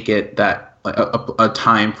make it that a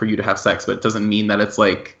time for you to have sex, but it doesn't mean that it's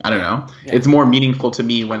like, I don't know. Yeah. It's more meaningful to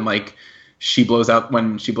me when like she blows out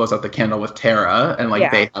the candle with Tara, and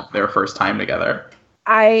like they have their first time together.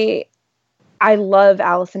 I love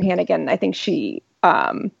Alyson Hannigan. I think she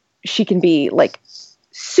can be like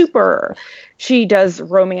super. She does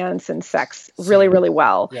romance and sex really, really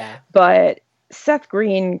well. Yeah. But Seth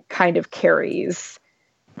Green kind of carries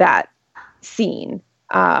that scene.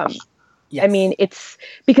 Yes. I mean, it's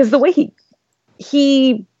because the way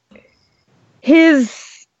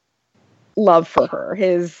his love for her,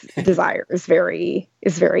 his desire is very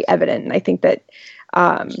evident. And I think that,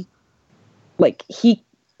 like he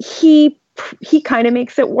kind of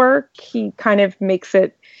makes it work. He kind of makes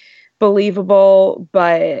it believable,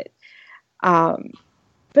 but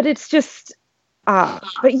it's just, but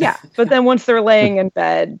then once they're laying in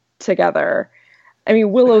bed together, I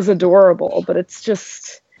mean, Willow's adorable, but it's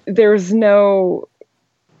just, there's no,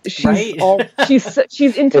 she's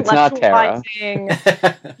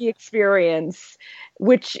intellectualizing the experience,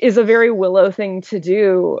 which is a very Willow thing to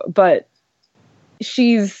do, but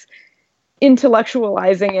she's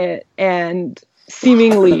intellectualizing it and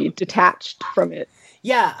seemingly detached from it.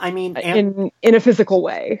 Yeah, I mean, in a physical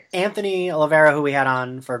way. Anthony Oliveira, who we had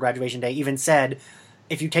on for Graduation Day, even said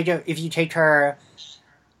if you take her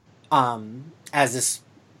as this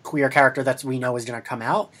queer character that we know is going to come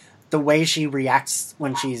out, the way she reacts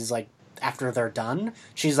when she's like after they're done,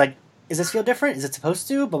 she's like, "Does this feel different? Is it supposed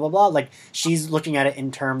to?" Blah blah blah. Like she's looking at it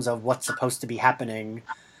in terms of what's supposed to be happening,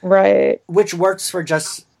 right? Which works for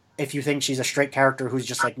just if you think she's a straight character who's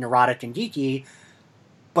just like neurotic and geeky.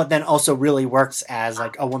 But then also really works as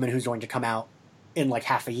like a woman who's going to come out in like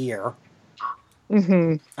half a year.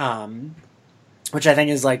 Mm-hmm. Which I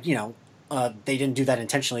think is like, they didn't do that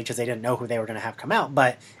intentionally because they didn't know who they were going to have come out,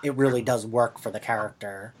 but it really does work for the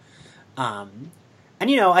character. And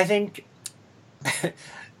I think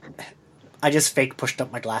I just fake pushed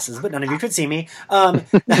up my glasses, but none of you could see me. Not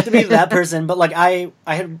to be that person, but like I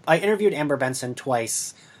interviewed Amber Benson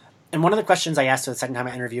twice, and one of the questions I asked her the second time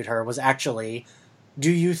I interviewed her was actually, do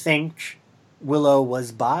you think Willow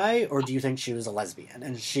was bi, or do you think she was a lesbian?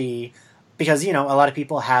 And because, a lot of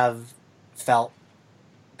people have felt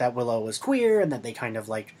that Willow was queer and that they kind of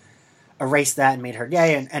like erased that and made her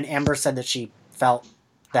gay. And Amber said that she felt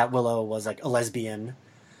that Willow was like a lesbian.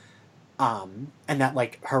 And that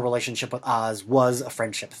like her relationship with Oz was a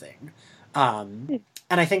friendship thing. And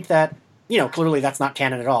I think that, clearly that's not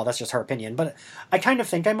canon at all. That's just her opinion. But I kind of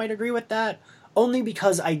think I might agree with that. Only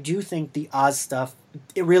because I do think the Oz stuff,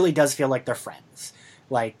 it really does feel like they're friends.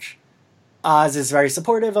 Like, Oz is very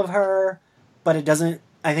supportive of her, but it doesn't...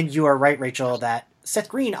 I think you are right, Rachel, that Seth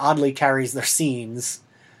Green oddly carries their scenes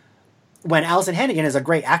when Alyson Hannigan is a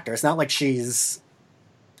great actor. It's not like she's...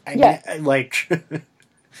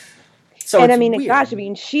 So and I mean, weird. Gosh,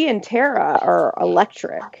 she and Tara are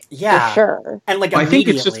electric. Yeah. For sure. And like, I think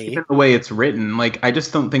it's just even the way it's written. Like, I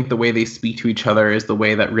just don't think the way they speak to each other is the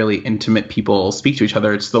way that really intimate people speak to each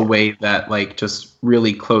other. It's the way that like just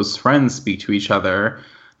really close friends speak to each other,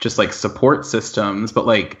 just like support systems. But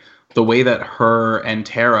like the way that her and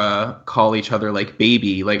Tara call each other like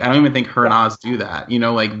baby, like I don't even think her and Oz do that. You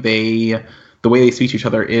know, like the way they speak to each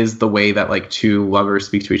other is the way that like two lovers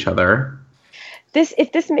speak to each other.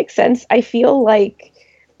 If this makes sense, I feel like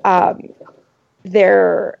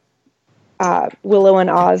their Willow and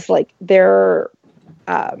Oz, like their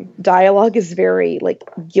dialogue is very like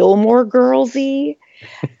Gilmore Girls-y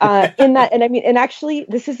in that, and I mean, and actually,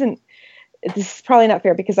 this is probably not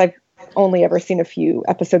fair because I've only ever seen a few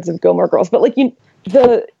episodes of Gilmore Girls, but like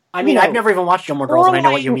I've never even watched Gilmore Girls, and I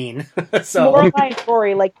know what you mean. So, Lorelai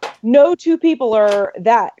story, like no two people are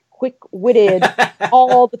that quick-witted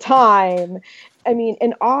all the time. I mean,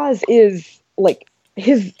 and Oz is like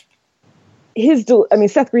Seth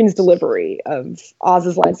Green's delivery of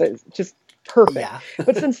Oz's lines is just perfect. Yeah.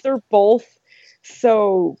 But since they're both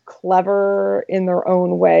so clever in their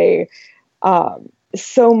own way,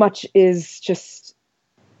 so much is just,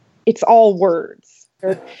 it's all words.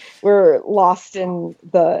 We're lost in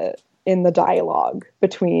the dialogue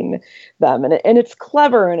between them, and it's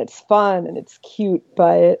clever and it's fun and it's cute,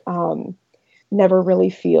 but never really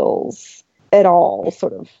feels at all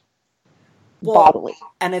sort of bodily.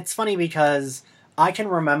 And it's funny because I can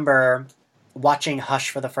remember watching Hush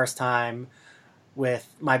for the first time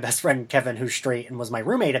with my best friend Kevin, who's straight and was my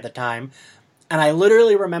roommate at the time, and I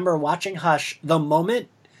literally remember watching Hush the moment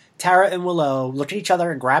Tara and Willow look at each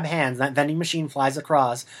other and grab hands, and that vending machine flies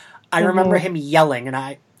across. I remember him yelling, and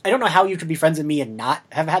I don't know how you could be friends with me and not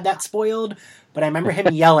have had that spoiled, but I remember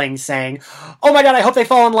him yelling, saying, "Oh my god, I hope they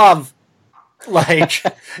fall in love!" Like,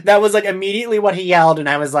 that was like immediately what he yelled, and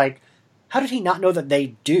I was like, how did he not know that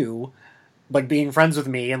they do? Like, being friends with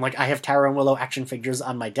me, and like I have Tara and Willow action figures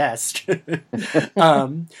on my desk.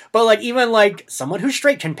 But like, even like someone who's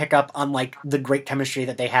straight can pick up on like the great chemistry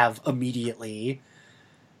that they have immediately.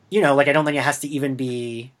 You know, like I don't think it has to even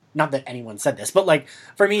be, not that anyone said this, but like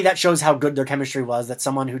for me that shows how good their chemistry was, that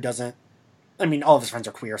someone who doesn't, I mean, all of his friends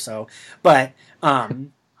are queer, so, but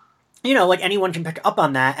you know, like anyone can pick up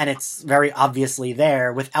on that, and it's very obviously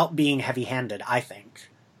there without being heavy-handed, I think.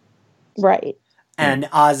 Right. And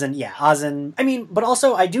Oz and, I mean, but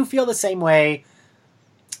also I do feel the same way.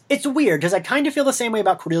 It's weird, because I kind of feel the same way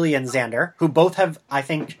about Cordelia and Xander, who both have, I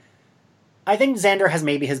think Xander has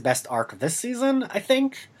maybe his best arc this season, I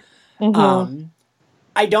think. Mm-hmm.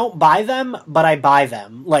 I don't buy them, but I buy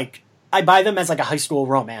them. Like, I buy them as like a high school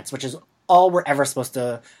romance, which is all we're ever supposed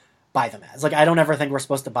to buy them as. Like, I don't ever think we're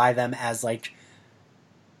supposed to buy them as like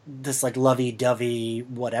this like lovey-dovey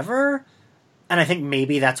whatever. And I think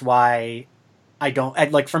maybe that's why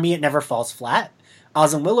like for me it never falls flat.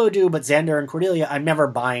 Oz and Willow do, but Xander and Cordelia, I'm never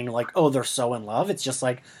buying like, oh, they're so in love. It's just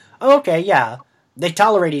like, oh, okay, yeah, they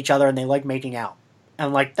tolerate each other and they like making out,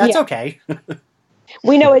 and like that's okay.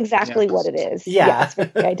 We know exactly what it is. Yeah, it's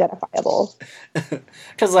very identifiable.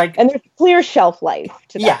 Because like, and there's clear shelf life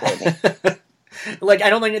to that. Like, I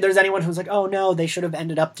don't think there's anyone who's like, oh no, they should have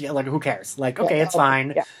ended up together. Like, who cares? Like, okay, it's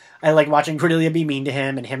fine. Yeah. I like watching Cordelia be mean to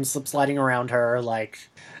him and him slip sliding around her. Like,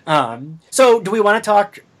 so do we want to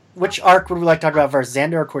talk? Which arc would we like to talk about first,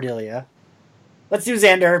 Xander or Cordelia? Let's do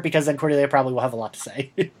Xander, because then Cordelia probably will have a lot to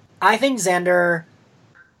say. I think Xander,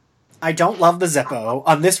 I don't love the Zippo.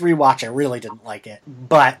 On this rewatch, I really didn't like it.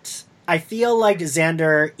 But I feel like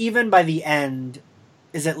Xander, even by the end,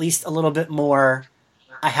 is at least a little bit more,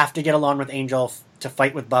 I have to get along with Angel to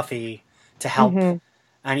fight with Buffy, to help. Mm-hmm.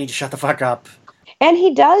 I need to shut the fuck up. And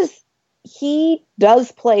he does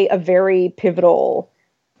play a very pivotal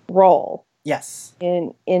role. Yes.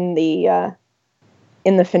 In the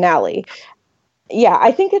finale. Yeah,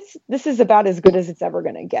 I think this is about as good as it's ever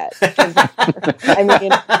going to get. I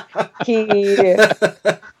mean,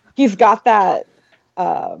 he's got that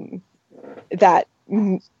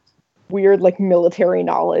weird like military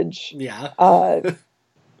knowledge. Yeah.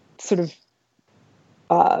 Sort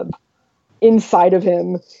of inside of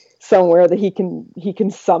him somewhere that he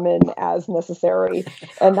can summon as necessary,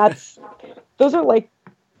 and those are like,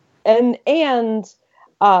 and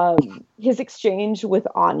his exchange with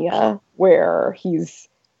Anya, where he's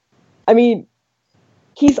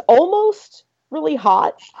almost really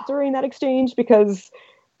hot during that exchange, because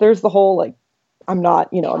there's the whole like, I'm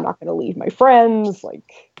not going to leave my friends,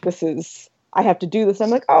 like I have to do this.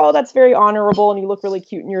 I'm like, oh, that's very honorable, and you look really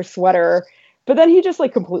cute in your sweater. But then he just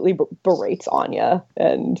like completely berates Anya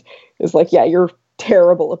and is like, yeah, you're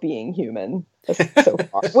terrible at being human so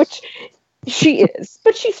far, which she is,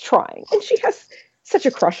 but she's trying, and she has such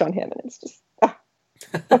a crush on him, and it's just,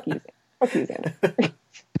 fuck you, Xander.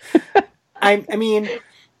 I mean,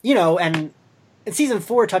 and in season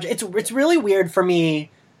 4, it's really weird for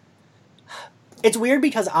me. It's weird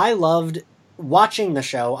because I loved watching the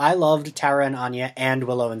show, I loved Tara and Anya and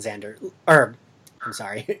Willow and Xander. Or, I'm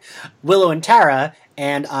sorry, Willow and Tara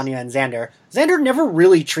and Anya and Xander. Xander never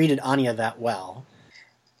really treated Anya that well.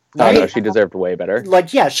 Right? Oh, no, she deserved way better.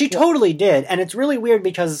 Like, yeah, she totally did. And it's really weird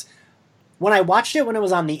because when I watched it when it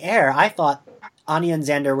was on the air, I thought Anya and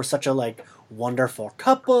Xander were such a, like, wonderful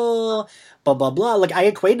couple, blah, blah, blah. Like, I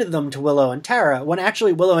equated them to Willow and Tara, when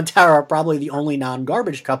actually Willow and Tara are probably the only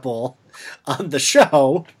non-garbage couple on the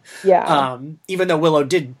show. Yeah. Even though Willow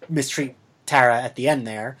did mistreat Tara at the end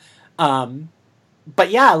there. But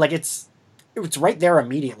yeah, like, it's right there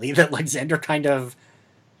immediately that, like, Xander kind of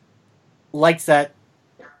likes that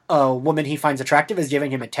a woman he finds attractive is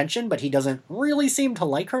giving him attention, but he doesn't really seem to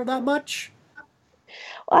like her that much.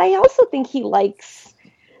 I also think he likes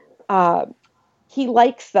that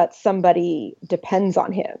somebody depends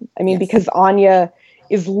on him. I mean, because Anya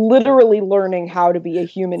is literally learning how to be a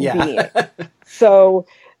human being. So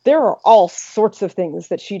there are all sorts of things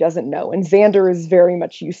that she doesn't know. And Xander is very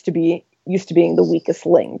much used to being the weakest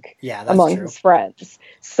link among his friends.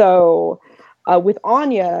 So with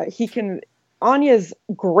Anya, Anya's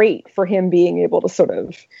great for him being able to sort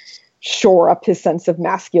of shore up his sense of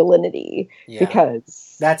masculinity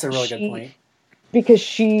because that's a really good point. Because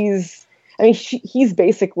he's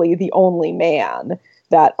basically the only man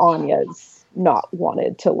that Anya's not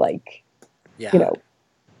wanted to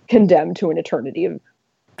condemn to an eternity of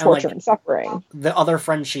torture and suffering. The other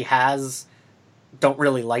friends she has don't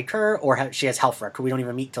really like her, or she has Helfrich, who we don't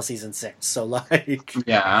even meet till season 6. So like,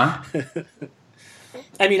 yeah.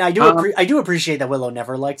 I mean, I do appreciate that Willow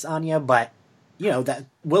never likes Anya, but that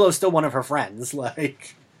Willow's still one of her friends.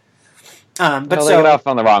 Like, but they get off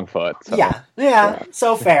on the wrong foot. So. Yeah.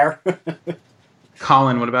 So fair.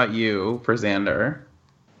 Colin, what about you for Xander?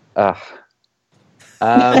 I'm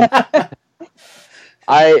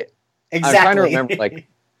trying to remember like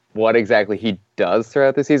what exactly he does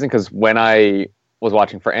throughout the season, because when I was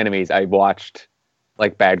watching for Enemies, I watched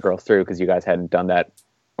like Bad Girl through because you guys hadn't done that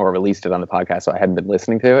or released it on the podcast, so I hadn't been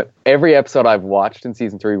listening to it. Every episode I've watched in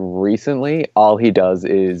season 3 recently, all he does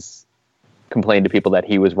is complain to people that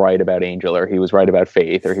he was right about Angel, or he was right about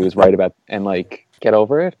Faith, or he was right about, and like, get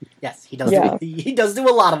over it. Yes, he does. Yeah. He does do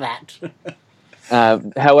a lot of that.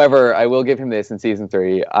 However, I will give him this: in season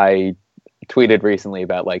 3, I tweeted recently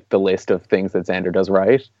about like the list of things that Xander does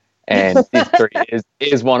right, and season 3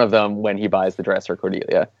 is one of them when he buys the dress for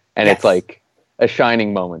Cordelia, and it's like a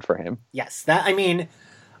shining moment for him. Yes,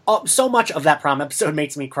 so much of that prom episode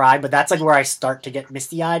makes me cry, but that's like where I start to get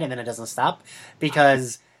misty-eyed, and then it doesn't stop,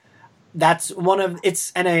 because that's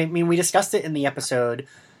and I mean, we discussed it in the episode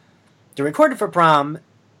to record it for prom.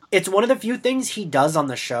 It's one of the few things he does on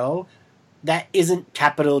the show that isn't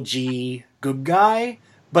capital G good guy,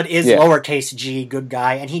 but is lowercase g good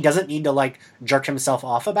guy, and he doesn't need to like jerk himself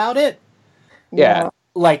off about it. Yeah.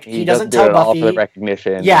 Like, he doesn't tell Buffy. All for the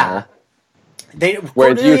recognition. Yeah.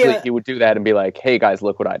 Whereas usually he would do that and be like, hey guys,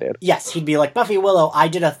 look what I did. Yes, he'd be like, Buffy, Willow, I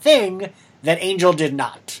did a thing that Angel did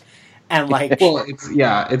not. And like, well,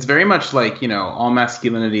 it's very much like, all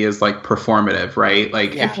masculinity is like performative, right?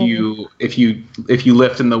 Like if you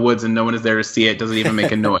lift in the woods and no one is there to see it, doesn't even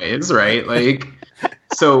make a noise, right? Like,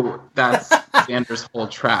 so that's Xander's whole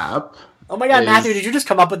trap. Oh my God, Matthew, did you just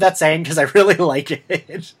come up with that saying? Because I really like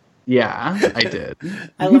it. Yeah, I did.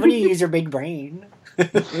 I love when you use your big brain. But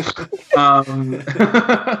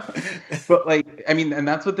like, I mean, and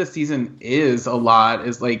that's what this season is a lot,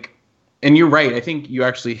 is like, and you're right, I think you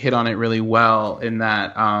actually hit on it really well in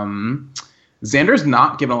that Xander's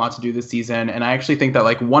not given a lot to do this season, and I actually think that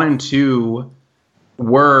like 1 and 2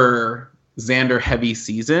 were Xander heavy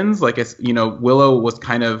seasons. Like, it's, Willow was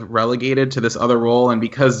kind of relegated to this other role, and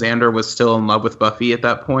because Xander was still in love with Buffy at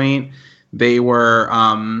that point, they were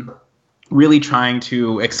really trying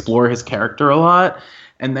to explore his character a lot.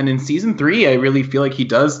 And then in season 3, I really feel like he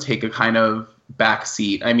does take a kind of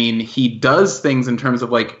backseat. I mean, he does things in terms of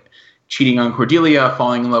like cheating on Cordelia,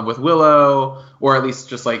 falling in love with Willow, or at least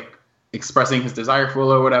just like expressing his desire for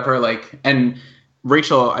Willow or whatever. Like, and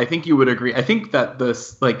Rachel, I think you would agree. I think that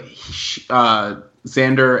this, like,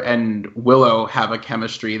 Xander and Willow have a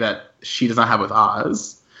chemistry that she does not have with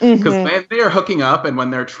Oz. Because when they are hooking up and when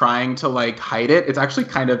they're trying to like hide it, it's actually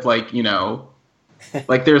kind of like,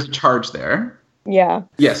 like there's a charge there. Yeah.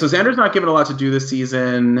 Yeah. So Xander's not given a lot to do this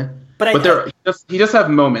season, but he does have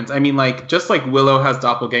moments. I mean, like, just like Willow has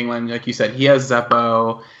Doppelgangland, like you said, he has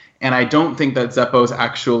Zeppo, and I don't think that Zeppo is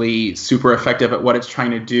actually super effective at what it's trying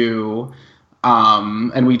to do.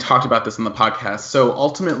 And we talked about this in the podcast. So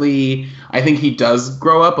ultimately, I think he does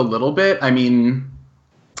grow up a little bit. I mean,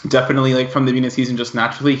 definitely, like, from the beginning of the season, just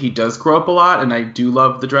naturally, he does grow up a lot, and I do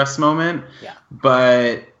love the dress moment. Yeah.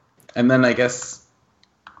 But And then I guess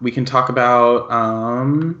we can talk about.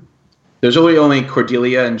 There's really only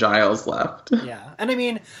Cordelia and Giles left. Yeah, and I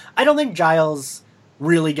mean, I don't think Giles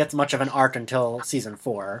really gets much of an arc until season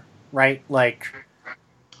 4, right? Like,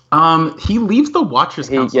 he leaves the Watchers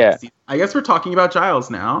Council. Yeah. I guess we're talking about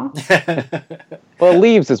Giles now. Well,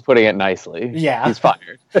 leaves is putting it nicely. Yeah. He's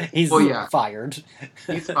fired. He's fired.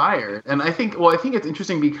 He's fired. And I think it's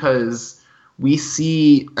interesting because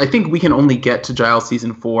I think we can only get to Giles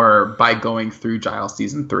season 4 by going through Giles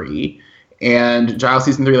season 3. And Giles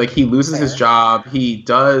season 3, like, he loses his job. He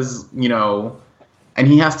does, and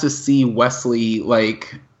he has to see Wesley,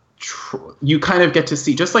 like, you kind of get to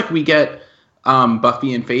see, just like we get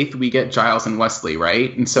Buffy and Faith, we get Giles and Wesley,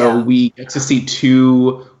 right? And so we get to see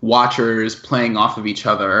two Watchers playing off of each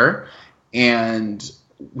other. And,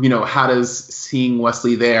 how does seeing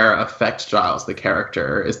Wesley there affect Giles, the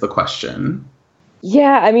character, is the question.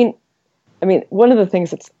 Yeah, I mean, one of the things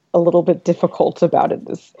that's a little bit difficult about it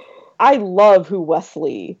is I love who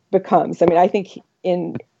Wesley becomes. I mean, I think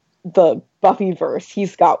in the Buffyverse,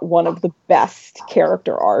 he's got one of the best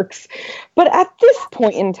character arcs. But at this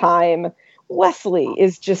point in time, Wesley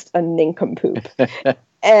is just a nincompoop.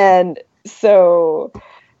 And so,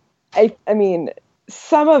 I mean,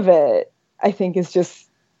 some of it, I think, is just,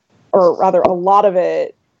 or rather a lot of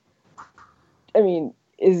it, I mean,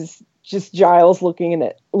 is just Giles looking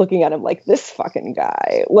at him like, this fucking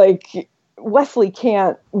guy. Like, Wesley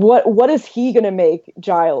can't, what is he going to make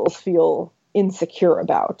Giles feel insecure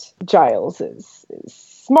about? Giles is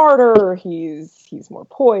smarter, he's more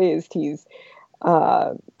poised, his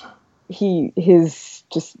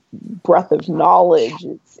just breadth of knowledge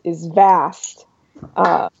is vast,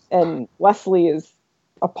 and Wesley is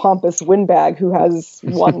a pompous windbag who has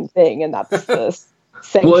one thing, and that's this.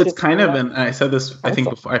 Well, it's kind of, and I said this, I think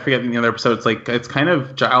before, I forget in the other episode, it's kind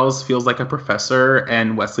of Giles feels like a professor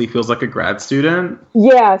and Wesley feels like a grad student.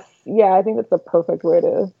 Yes, yeah, I think that's the perfect way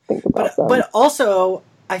to think about them. But also,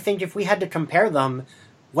 I think if we had to compare them,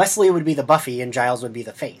 Wesley would be the Buffy and Giles would be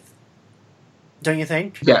the Faith. Don't you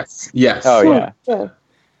think? Yes. Oh, yeah.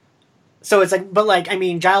 So it's like, but like, I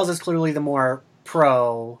mean, Giles is clearly the more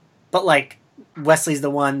pro, but like, Wesley's the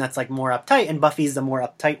one that's like more uptight and Buffy's the more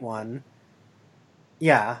uptight one.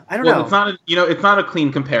 Yeah, I don't know. It's not it's not a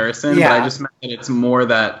clean comparison, but I just meant that it's more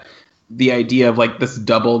that the idea of like this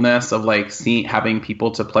doubleness of like having people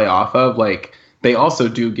to play off of, like they also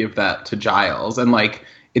do give that to Giles, and like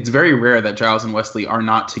it's very rare that Giles and Wesley are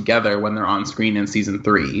not together when they're on screen in season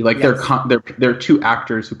 3. Like they're two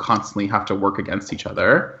actors who constantly have to work against each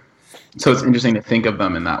other. So it's interesting to think of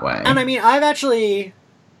them in that way. And I mean, I guess we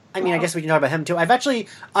can talk about him too. I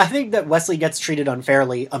think that Wesley gets treated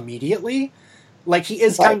unfairly immediately. Like, he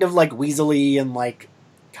is kind of, like, weaselly and, like,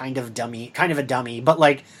 kind of a dummy, but,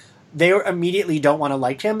 like, they immediately don't want to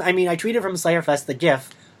like him. I mean, I tweeted from Slayerfest the GIF,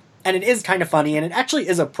 and it is kind of funny, and it actually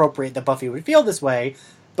is appropriate that Buffy would feel this way,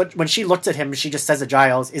 but when she looks at him, she just says to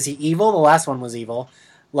Giles, is he evil? The last one was evil.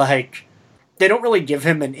 Like, they don't really give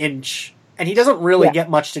him an inch, and he doesn't really get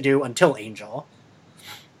much to do until Angel.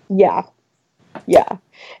 Yeah.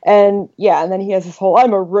 And then he has this whole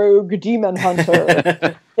I'm a rogue demon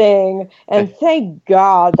hunter thing, and thank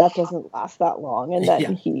God that doesn't last that long. And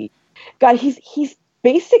then he's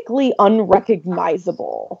basically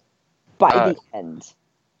unrecognizable by the end.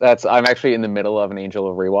 I'm actually in the middle of an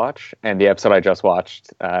Angel rewatch, and the episode I just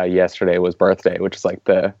watched yesterday was Birthday, which is like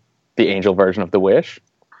the Angel version of The Wish.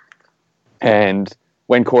 And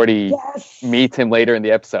when Cordy meets him later in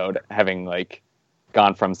the episode, having like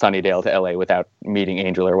gone from Sunnydale to LA without meeting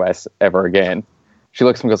Angel or Wes ever again, she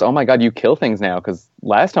looks at him and goes, oh my God, you kill things now, because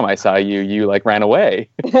last time I saw you like ran away.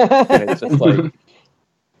 And it's just like,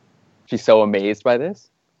 she's so amazed by this.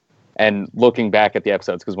 And looking back at the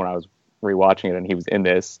episodes, because when I was rewatching it and he was in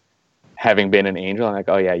this, having been an Angel, I'm like,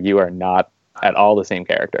 oh yeah, you are not at all the same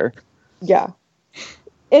character. Yeah.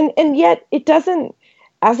 And yet it doesn't,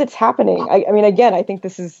 as it's happening, I mean, again, I think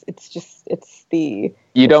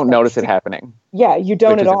you don't notice it happening. Yeah, you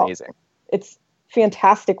don't at all. Amazing. It's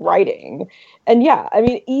fantastic writing. And yeah, I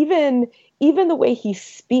mean, even the way he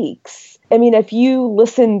speaks, I mean, if you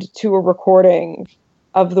listened to a recording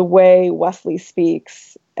of the way Wesley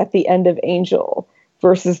speaks at the end of Angel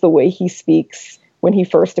versus the way he speaks when he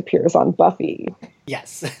first appears on Buffy.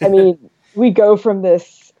 Yes. I mean, we go from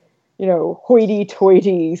this,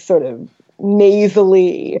 hoity-toity sort of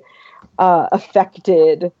nasally,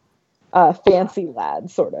 affected, fancy lad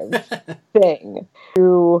sort of thing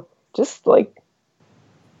to just like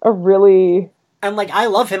a really, and like I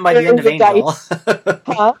love him by the end of Angel.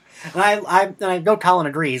 Huh? And I know Colin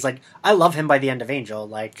agrees. Like I love him by the end of Angel.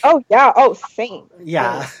 Like oh yeah, oh same.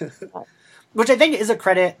 Yeah. which I think is a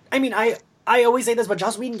credit. I mean, I always say this, but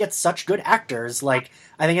Joss Whedon gets such good actors. Like,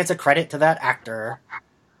 I think it's a credit to that actor.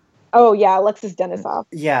 Oh, yeah, Alexis Denisov.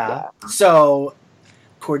 Yeah. So,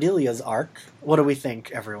 Cordelia's arc, what do we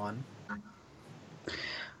think, everyone?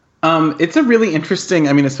 It's a really interesting,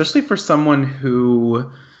 I mean, especially for someone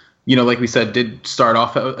who, you know, like we said, did start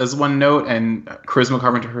off as one note, and Charisma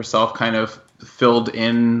Carpenter herself kind of filled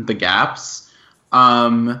in the gaps.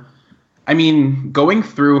 I mean, going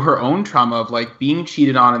through her own trauma of like being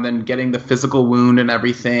cheated on and then getting the physical wound and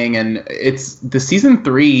everything. And it's the season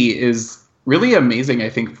 3 is really amazing, I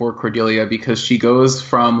think, for Cordelia, because she goes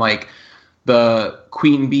from like the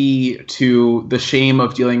queen bee to the shame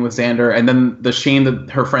of dealing with Xander, and then the shame that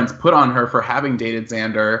her friends put on her for having dated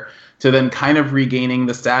Xander, to then kind of regaining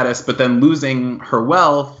the status, but then losing her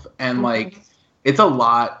wealth. And like, it's a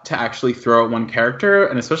lot to actually throw at one character.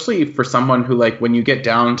 And especially for someone who, like, when you get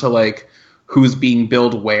down to like who's being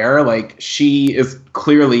billed where, like, she is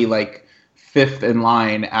clearly like 5th in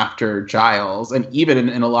line after Giles, and even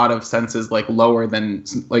in a lot of senses like lower than,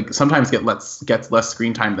 like, sometimes gets less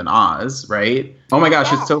screen time than Oz, right? Oh my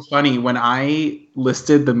gosh, It's so funny. When I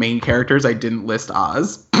listed the main characters, I didn't list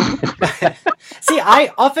Oz. See,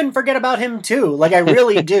 I often forget about him too. Like, I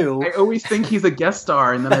really do. I always think he's a guest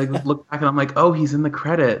star, and then I look back and I'm like, oh, he's in the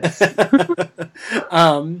credits.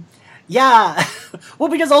 Yeah. Well,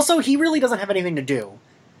 because also he really doesn't have anything to do.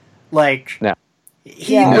 Like, no.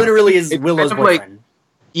 He literally is Willow's kind of boyfriend. Like,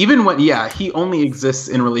 even when, he only exists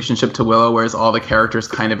in relationship to Willow, whereas all the characters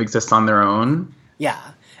kind of exist on their own. Yeah.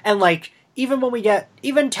 And like,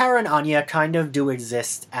 even Tara and Anya kind of do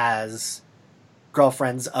exist as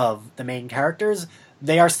girlfriends of the main characters.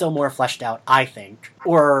 They are still more fleshed out, I think.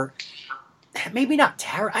 Or maybe not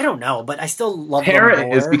Tara. I don't know, but I still love Tara them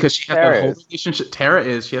more. is, because she has the whole relationship.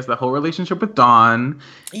 She has the whole relationship with Dawn.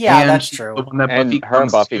 Yeah, that's true. The one that and her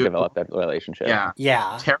and Buffy developed that relationship.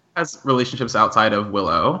 Yeah. Tara has relationships outside of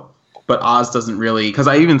Willow, but Oz doesn't really. Because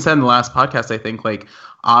I even said in the last podcast, I think, like,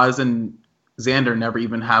 Oz and Xander never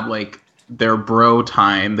even have like their bro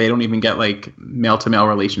time. They don't even get like male to male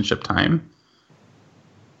relationship time.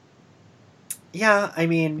 Yeah, I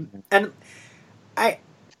mean, and I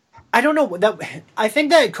don't know that. I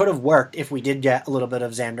think that it could have worked if we did get a little bit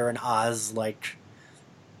of Xander and Oz like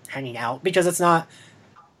hanging out, because it's not.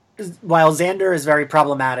 While Xander is very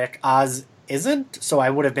problematic, Oz isn't. So I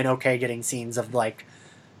would have been okay getting scenes of like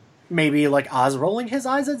maybe like Oz rolling his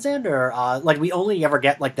eyes at Xander. Like, we only ever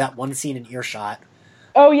get like that one scene in Earshot.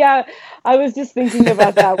 Oh yeah, I was just thinking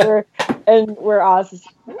about that where Oz is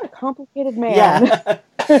a complicated man. Yeah,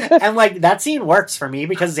 and like that scene works for me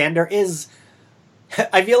because Xander is.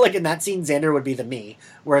 I feel like in that scene Xander would be the me,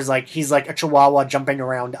 whereas like he's like a chihuahua jumping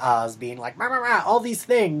around Oz, being like rah, rah, rah, all these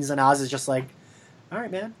things, and Oz is just like, all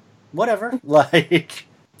right, man, whatever. Like,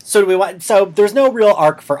 so there's no real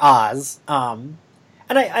arc for Oz, and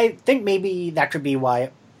I think maybe that could be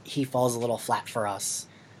why he falls a little flat for us.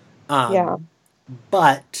 Yeah.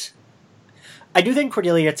 But I do think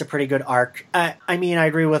Cordelia gets a pretty good arc. I mean, I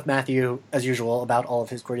agree with Matthew, as usual, about all of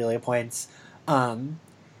his Cordelia points. And,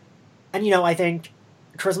 you know, I think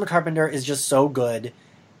Charisma Carpenter is just so good.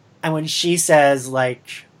 And when she says,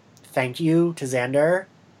 like, thank you to Xander,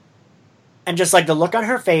 and just, like, the look on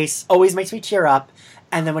her face always makes me tear up.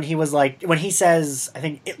 And then when he says, I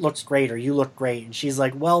think, it looks great, or you look great, and she's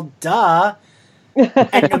like, well, duh.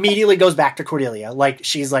 And immediately goes back to Cordelia. Like,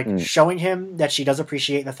 she's like showing him that she does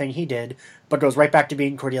appreciate the thing he did, but goes right back to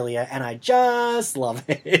being Cordelia, and I just love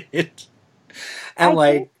it.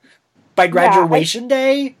 And by graduation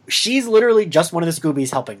day, she's literally just one of the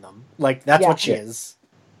Scoobies helping them. Like, that's what she is.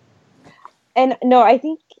 And no, I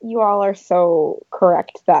think you all are so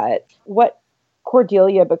correct that what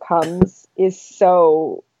Cordelia becomes is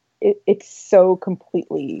it's so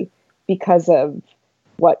completely because of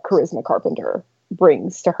what Charisma Carpenter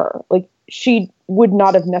brings to her. Like, she would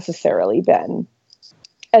not have necessarily been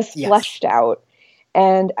as fleshed out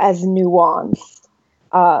and as nuanced.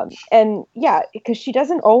 And yeah, because she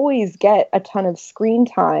doesn't always get a ton of screen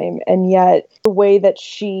time, and yet the way that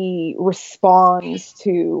she responds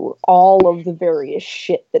to all of the various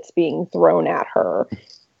shit that's being thrown at her,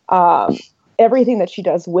 everything that she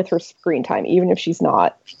does with her screen time, even if she's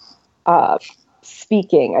not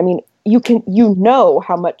speaking, I mean, you know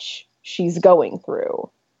how much she's going through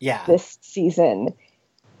this season,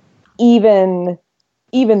 even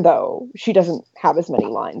though she doesn't have as many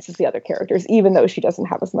lines as the other characters, even though she doesn't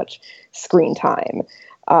have as much screen time.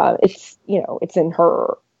 It's, you know, it's in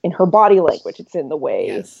her body language. It's in the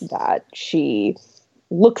way that she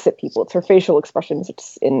looks at people. It's her facial expressions.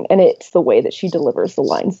 And it's the way that she delivers the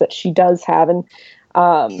lines that she does have.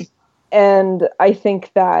 And I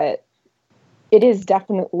think that it is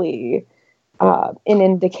definitely an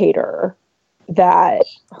indicator that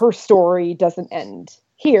her story doesn't end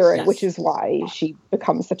here, Yes. which is why she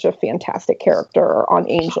becomes such a fantastic character on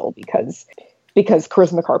Angel, because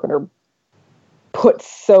Charisma Carpenter put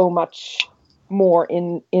so much more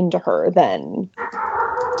into her than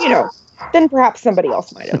perhaps somebody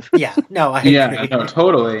else might have. Yeah, no, I agree. No,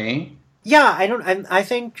 totally. Yeah, I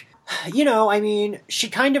think, I mean, she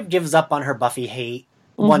kind of gives up on her Buffy hate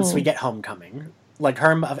once we get Homecoming. Like,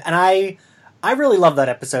 and I really love that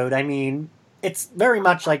episode. I mean, it's very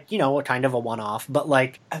much like, kind of a one-off, but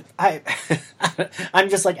like, I'm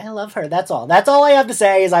just like, I love her. That's all. That's all I have to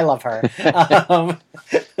say is I love her.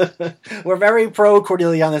 We're very pro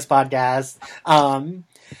Cordelia on this podcast. And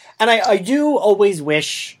I do always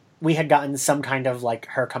wish we had gotten some kind of like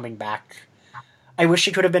her coming back. I wish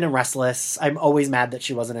she could have been in Restless. I'm always mad that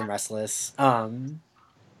she wasn't in Restless.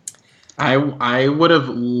 I would have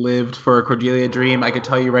lived for a Cordelia dream. I could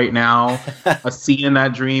tell you right now, a scene in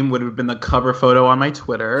that dream would have been the cover photo on my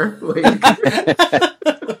Twitter.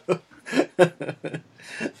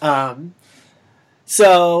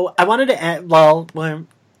 So I wanted to end,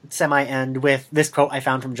 semi-end with this quote I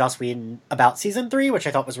found from Joss Whedon about Season 3, which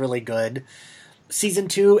I thought was really good. Season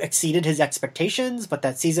 2 exceeded his expectations, but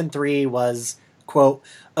that Season 3 was, quote,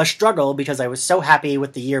 a struggle because I was so happy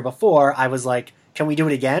with the year before. I was like, can we do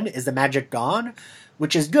it again? Is the magic gone?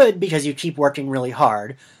 Which is good because you keep working really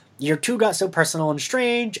hard. Year 2 got so personal and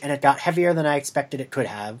strange, and it got heavier than I expected it could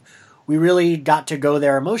have. We really got to go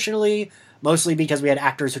there emotionally, mostly because we had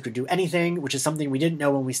actors who could do anything, which is something we didn't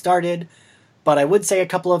know when we started. But I would say a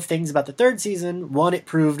couple of things about the third season. One, it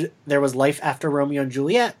proved there was life after Romeo and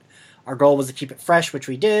Juliet. Our goal was to keep it fresh, which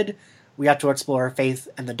we did. We got to explore faith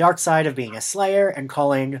and the dark side of being a slayer, and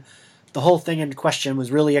calling the whole thing into question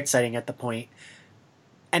was really exciting at the point.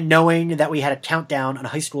 And knowing that we had a countdown on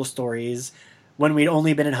high school stories, when we'd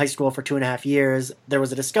only been in high school for 2.5 years, there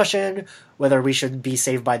was a discussion whether we should be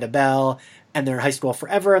Saved by the Bell, and they're in high school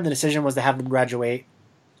forever, and the decision was to have them graduate.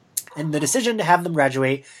 And the decision to have them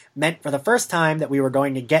graduate meant for the first time that we were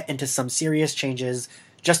going to get into some serious changes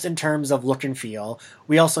just in terms of look and feel.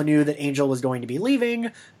 We also knew that Angel was going to be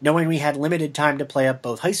leaving. Knowing we had limited time to play up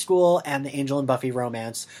both high school and the Angel and Buffy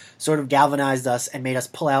romance sort of galvanized us and made us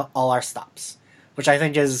pull out all our stops, which I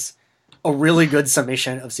think is a really good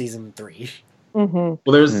summation of Season 3. Mm-hmm.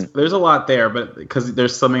 Well, there's a lot there, but because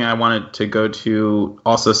there's something I wanted to go to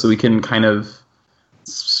also, so we can kind of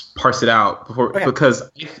parse it out before, okay.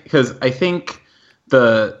 because I think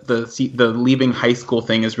the leaving high school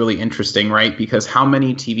thing is really interesting, right? Because how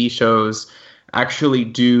many TV shows actually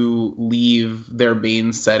do leave their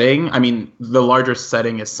main setting? I mean, the larger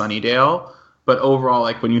setting is Sunnydale. But overall,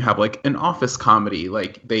 like when you have like an office comedy,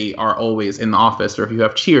 like they are always in the office, or if you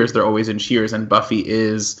have Cheers, they're always in Cheers. And Buffy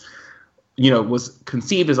is, was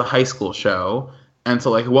conceived as a high school show. And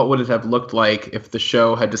so like, what would it have looked like if the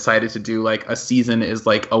show had decided to do like a season is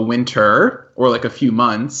like a winter or like a few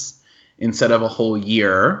months instead of a whole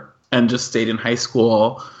year, and just stayed in high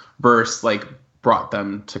school versus like brought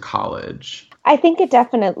them to college? I think it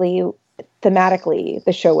definitely, thematically,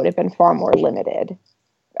 the show would have been far more limited.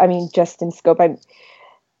 I mean, just in scope.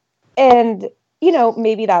 And,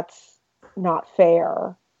 maybe that's not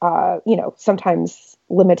fair. Sometimes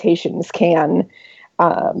limitations can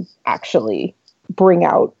actually bring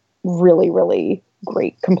out really, really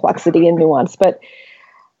great complexity and nuance. But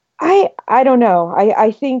I don't know.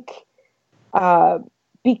 I think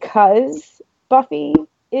because Buffy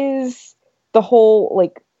is the whole,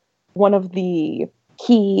 like, one of the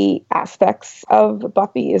key aspects of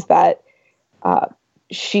Buffy is that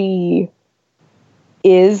she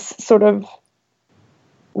is sort of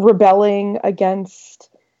rebelling against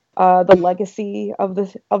the legacy of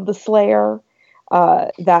the Slayer,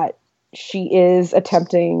 that she is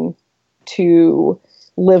attempting to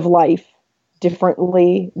live life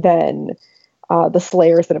differently than the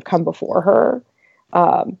Slayers that have come before her.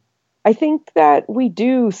 I think that we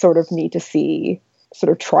do sort of need to see sort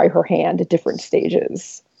of try her hand at different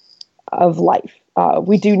stages of life.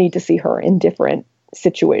 We do need to see her in different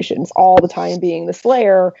situations, all the time being the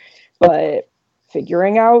Slayer, but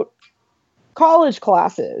figuring out college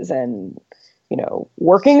classes and,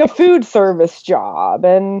 working a food service job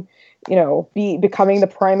and, becoming the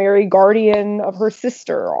primary guardian of her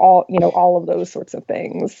sister, all of those sorts of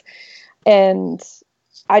things. And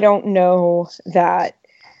I don't know that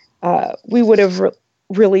we would have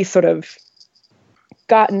really sort of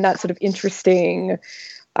gotten that sort of interesting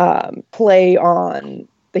play on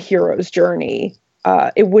the hero's journey.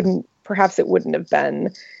 It wouldn't have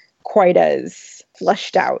been quite as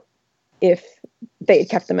fleshed out if they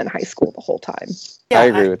kept them in high school the whole time. Yeah, I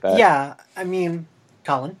agree with that. Yeah, I mean,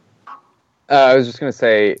 Colin? I was just going to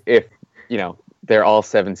say, if, they're all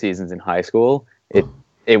 7 seasons in high school,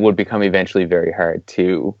 it would become eventually very hard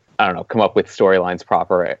to, I don't know, come up with storylines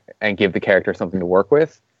proper and give the character something to work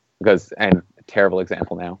with. Because, and a terrible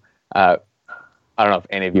example now, I don't know if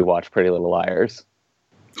any of you watch Pretty Little Liars,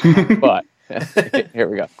 but here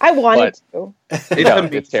we go. I wanted to.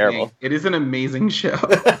 It's terrible. It is an amazing show.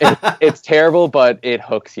 It's terrible, but it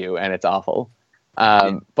hooks you, and it's awful.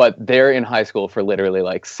 But they're in high school for literally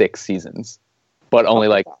like 6 seasons, but only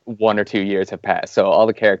like 1 or 2 years have passed. So all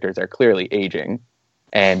the characters are clearly aging,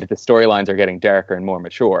 and the storylines are getting darker and more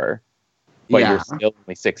mature. But you're still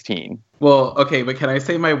only 16. Well, okay, but can I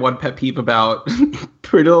say my one pet peeve about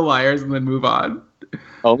Pretty Little Liars and then move on?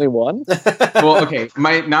 Only one? Well, okay,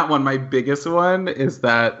 my biggest one is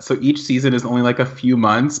that, so each season is only like a few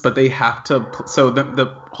months, but they have to, so the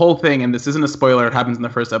whole thing, and this isn't a spoiler, it happens in the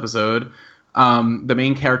first episode, the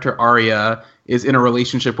main character, Arya, is in a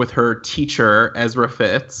relationship with her teacher, Ezra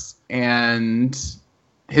Fitz, and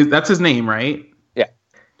that's his name, right?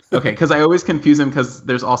 Okay, because I always confuse him because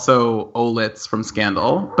there's also Olitz from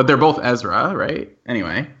Scandal, but they're both Ezra, right?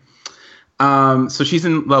 Anyway, so she's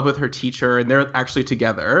in love with her teacher, and they're actually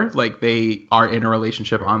together. Like, they are in a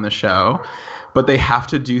relationship on the show, but they have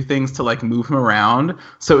to do things to, like, move him around.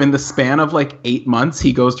 So in the span of, like, 8 months,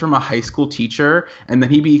 he goes from a high school teacher, and then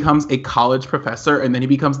he becomes a college professor, and then he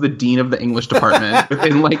becomes the dean of the English department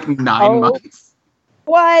within, like, 9 months.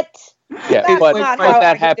 What? Yeah, but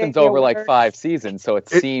that happens over like 5 seasons, so it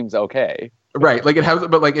seems okay. Right, like it has,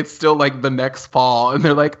 but like it's still like the next fall, and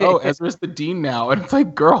they're like, "Oh, Ezra's the dean now," and it's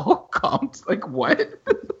like, "Girl, calm." Like, what?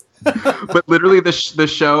 But literally, the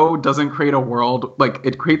show doesn't create a world, like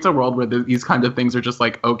it creates a world where these kind of things are just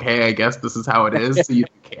like, okay, I guess this is how it is, so you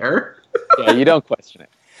don't care. Yeah, you don't question it.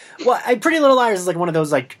 Well, Pretty Little Liars is like one of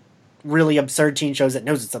those like really absurd teen shows that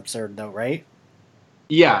knows it's absurd, though, right?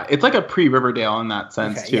 Yeah, it's like a pre-Riverdale in that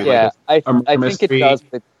sense, too. Yeah, like I think it does,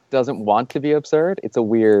 but it doesn't want to be absurd. It's a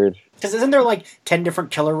weird... Because isn't there like 10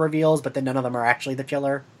 different killer reveals, but then none of them are actually the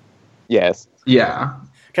killer? Yes. Yeah.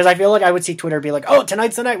 Because I feel like I would see Twitter be like, oh,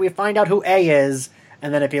 tonight's the night we find out who A is,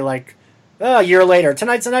 and then it'd be like, oh, a year later,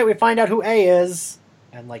 tonight's the night we find out who A is.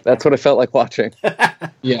 And like that's what it felt like watching.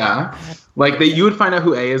 Yeah. Like you would find out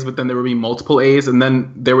who A is, but then there would be multiple A's, and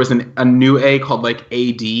then there was a new A called like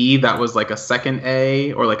AD that was like a second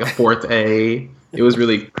A or like a fourth A. It was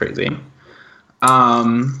really crazy.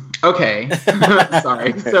 Okay.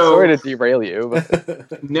 Sorry. Sorry to derail you.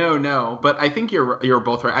 But... No. But I think you're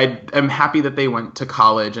both right. I'm happy that they went to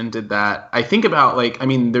college and did that. I think about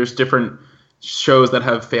there's different shows that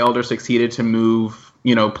have failed or succeeded to move,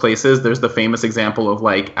 places. There's the famous example of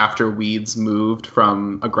like after Weeds moved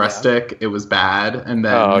from Agrestic, it was bad, and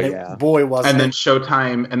then boy was and then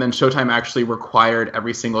Showtime actually required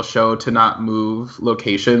every single show to not move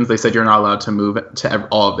locations. They said you're not allowed to move to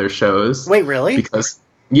all of their shows. Wait, really? Because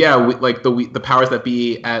the powers that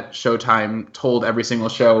be at Showtime told every single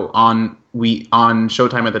show on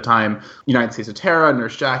Showtime at the time, United States of Terra,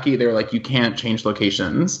 Nurse Jackie, they were like, you can't change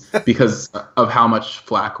locations because of how much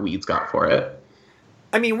flack Weeds got for it.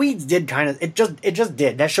 I mean, Weeds did kind of... It just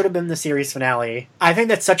did. That should have been the series finale. I think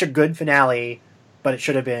that's such a good finale, but it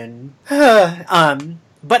should have been...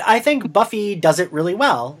 But I think Buffy does it really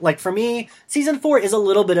well. Like, for me, Season 4 is a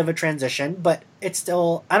little bit of a transition, but it's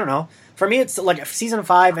still... I don't know. For me, it's like Season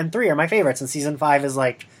 5 and 3 are my favorites, and Season 5 is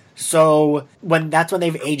like... So, that's when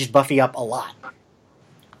they've aged Buffy up a lot.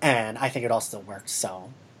 And I think it all still works,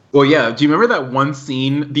 so... Well, yeah. Do you remember that one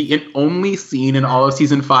scene, the only scene in all of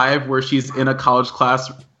Season 5 where she's in a college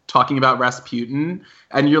class talking about Rasputin,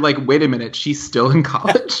 and you're like, wait a minute, she's still in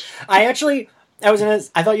college? I don't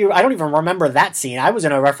even remember that scene. I was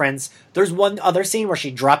in a reference. There's one other scene where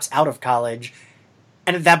she drops out of college,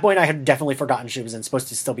 and at that point I had definitely forgotten she was supposed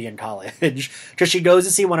to still be in college, because she goes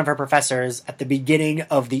to see one of her professors at the beginning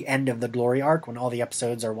of the end of the Glory arc, when all the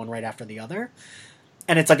episodes are one right after the other.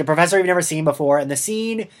 And it's like a professor you've never seen before, and the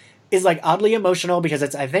scene is like oddly emotional because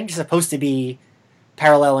it's, I think, supposed to be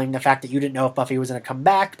paralleling the fact that you didn't know if Buffy was going to come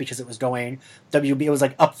back because it was going WB, it was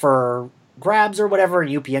like up for grabs or whatever,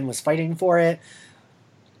 and UPN was fighting for it.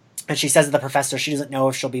 And she says to the professor she doesn't know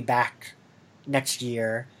if she'll be back next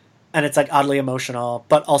year, and it's like oddly emotional,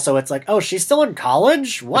 but also it's like, oh, she's still in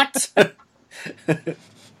college? What?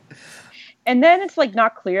 And then it's like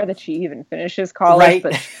not clear that she even finishes college, right?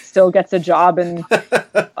 But still gets a job in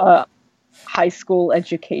high school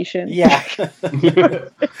education. Yeah.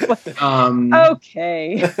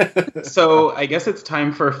 Okay. So I guess it's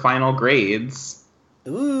time for final grades.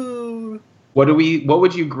 Ooh. What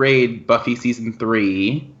would you grade Buffy season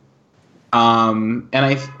 3? Where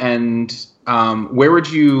would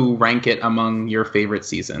you rank it among your favorite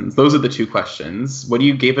seasons? Those are the two questions. What do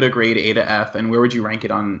you give it a grade A to F, and where would you rank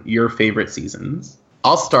it on your favorite seasons?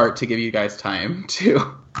 I'll start to give you guys time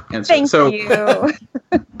to answer. Thank you.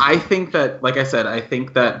 I think that, like I said, I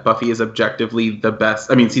think that Buffy is objectively the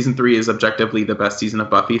best. I mean, season 3 is objectively the best season of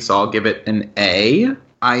Buffy, so I'll give it an A.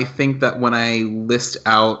 I think that when I list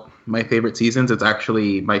out my favorite seasons, it's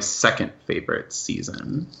actually my second favorite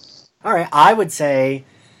season. All right, I would say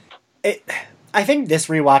I think this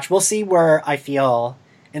rewatch, we'll see where I feel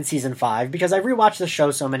in season 5, because I've rewatched the show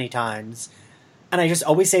so many times, and I just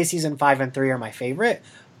always say season 5 and 3 are my favorite,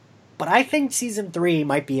 but I think season 3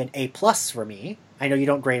 might be an A+ for me. I know you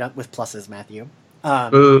don't grade up with pluses, Matthew.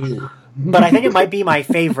 But I think it might be my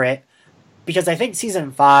favorite, because I think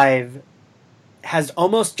season 5 has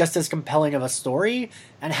almost just as compelling of a story,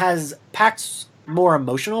 and packs more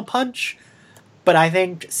emotional punch, but I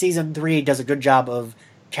think season 3 does a good job of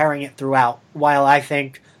carrying it throughout, while I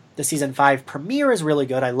think the season 5 premiere is really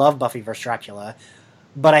good. I love Buffy vs. Dracula,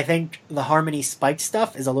 but I think the Harmony Spike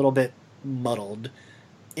stuff is a little bit muddled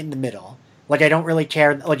in the middle. Like, I don't really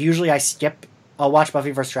care. Like, usually I'll watch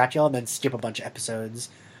Buffy vs. Dracula and then skip a bunch of episodes,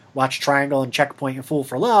 watch Triangle and Checkpoint and Fool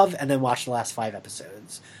for Love, and then watch the last 5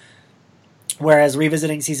 episodes. Whereas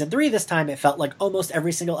revisiting season 3 this time, it felt like almost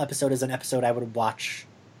every single episode is an episode I would watch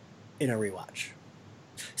in a rewatch.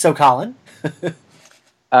 So, Colin?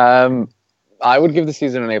 I would give the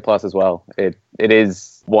season an A+ as well. It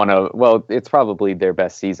is it's probably their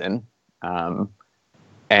best season. And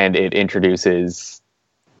it introduces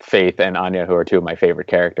Faith and Anya, who are two of my favorite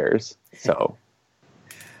characters. So,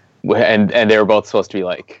 and they were both supposed to be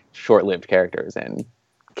like short-lived characters and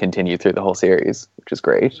continue through the whole series, which is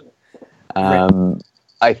great.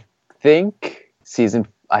 I think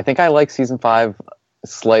I like season 5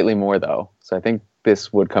 slightly more though. So I think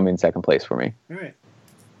this would come in second place for me. All right.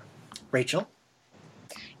 Rachel?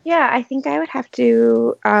 Yeah, I think I would have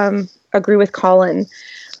to agree with Colin.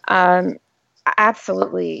 I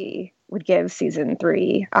absolutely would give season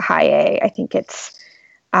 3 a high A. I think it's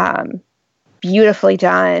beautifully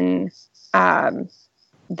done.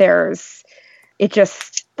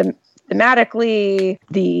 Thematically,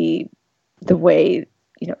 the way,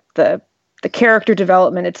 the character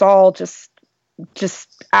development, it's all just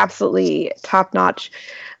absolutely top notch.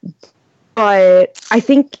 But I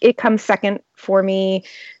think it comes second for me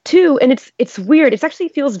too, and it's weird. It actually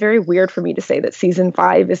feels very weird for me to say that season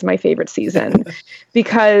 5 is my favorite season,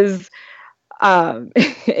 because and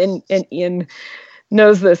Ian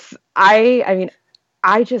knows this. I mean,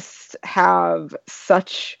 I just have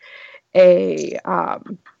such a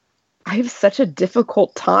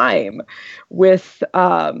difficult time with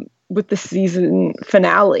the season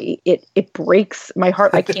finale. It breaks my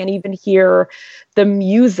heart. I can't even hear the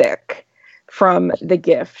music from The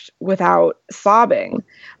Gift without sobbing.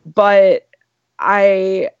 But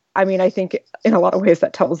I think in a lot of ways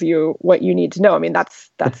that tells you what you need to know. I mean,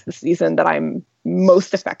 that's the season that I'm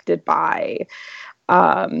most affected by.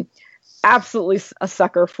 Absolutely a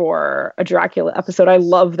sucker for a Dracula episode. I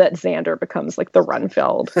love that Xander becomes like the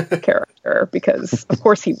Renfield character, because of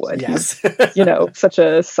course he would. Yes. He's, such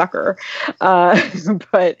a sucker.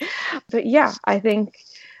 But yeah, I think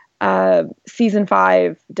season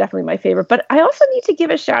 5 definitely my favorite. But I also need to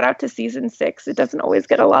give a shout out to season 6. It doesn't always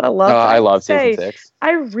get a lot of love. I love season 6.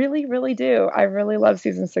 I really, really do. I really love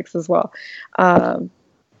season 6 as well.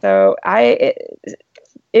 So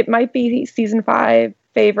it might be season 5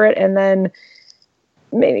 favorite, and then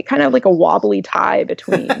maybe kind of like a wobbly tie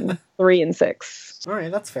between 3 and 6. All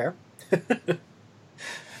right, that's fair. Is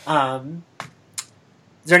there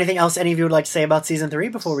anything else any of you would like to say about season 3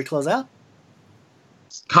 before we close out?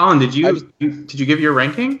 Colin, did you give your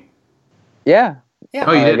ranking? Yeah. Yeah.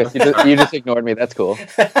 Oh, you did. You just ignored me. That's cool.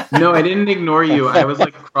 No, I didn't ignore you. I was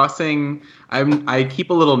like crossing. I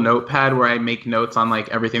keep a little notepad where I make notes on like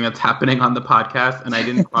everything that's happening on the podcast, and I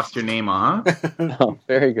didn't cross your name off. Oh,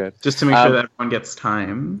 very good. Just to make sure that everyone gets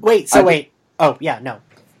time. Wait. Oh, yeah, no.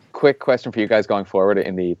 Quick question for you guys going forward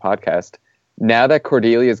in the podcast. Now that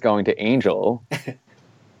Cordelia is going to Angel,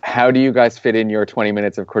 how do you guys fit in your 20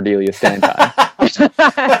 minutes of Cordelia stand time?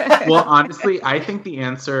 Well, honestly, I think the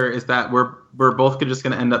answer is that we're both just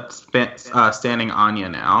going to end up standing Anya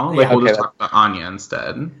now. Like, we'll just talk about Anya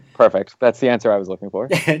instead. Perfect. That's the answer I was looking for.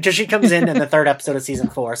 Just she comes in the third episode of season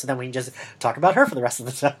 4, so then we can just talk about her for the rest of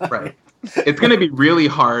the time. Right. It's going to be really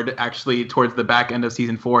hard, actually, towards the back end of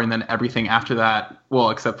season 4, and then everything after that,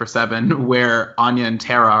 well, except for 7, where Anya and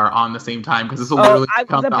Tara are on the same time, because this will literally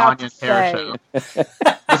become the Anya and Tara show.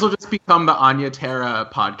 This will just become the Anya Tara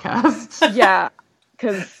podcast. Yeah,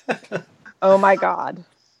 because, oh my God.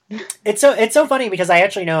 It's so funny because I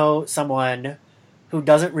actually know someone who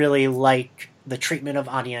doesn't really like the treatment of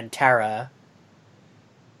Anya and Tara,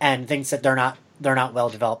 and thinks that they're not well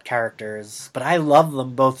developed characters. But I love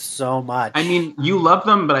them both so much. I mean, you love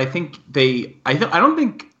them, but I think I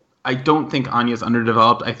don't think Anya's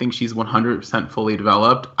underdeveloped. I think she's 100% fully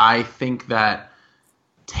developed. I think that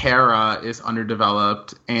Tara is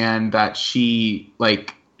underdeveloped, and that she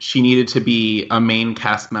needed to be a main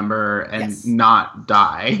cast member and not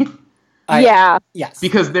die. Yes.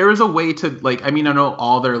 Because there is a way to, I know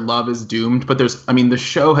all their love is doomed, but the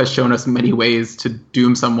show has shown us many ways to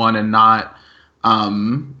doom someone and not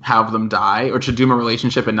have them die, or to doom a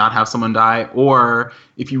relationship and not have someone die. Or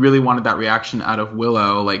if you really wanted that reaction out of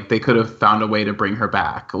Willow, they could have found a way to bring her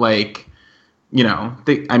back. They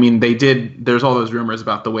did. There's all those rumors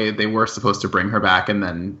about the way they were supposed to bring her back, and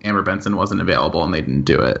then Amber Benson wasn't available and they didn't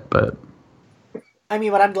do it. But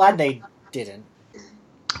but I'm glad they didn't.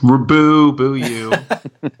 Boo you.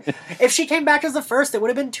 If she came back as the first, it would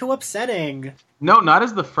have been too upsetting. No, not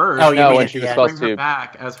as the first. Oh, no, when she was supposed to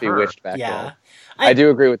back as be her. wished back. Yeah. I do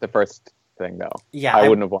agree with the first thing, though. Yeah. I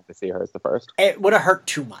wouldn't have wanted to see her as the first. It would have hurt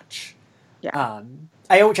too much. Yeah.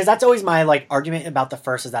 Because that's always my argument about the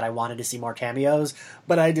first, is that I wanted to see more cameos,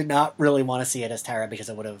 but I did not really want to see it as Tara because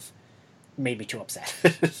it would have made me too upset.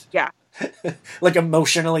 Yeah.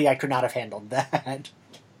 Emotionally, I could not have handled that.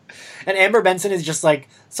 And Amber Benson is just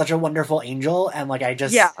such a wonderful angel, and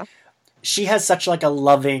she has such a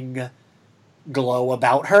loving glow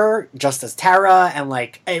about her, just as Tara, and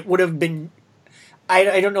it would have been.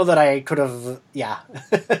 I don't know that I could have. Yeah.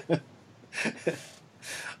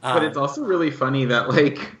 But it's also really funny that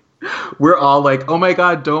we're all oh my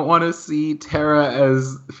god, don't want to see Tara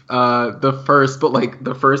as the first, but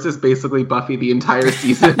the first is basically Buffy the entire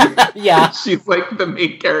season. Yeah. She's the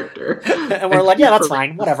main character. And we're yeah, that's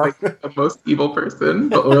fine, whatever. The most evil person,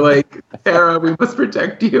 but we're Tara, we must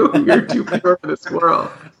protect you. You're too pure for this world.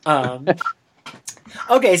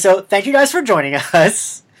 Okay, so thank you guys for joining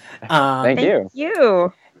us. Thank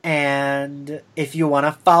you. And if you want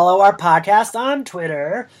to follow our podcast on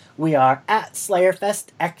Twitter, we are at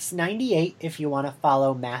SlayerFestX98. If you want to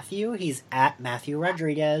follow Matthew, he's at Matthew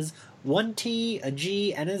Rodriguez, 1 T, a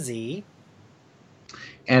G, and a Z.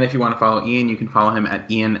 And if you want to follow Ian, you can follow him at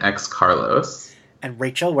Ian X Carlos. And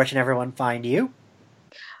Rachel, where can everyone find you?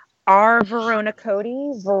 R. Verona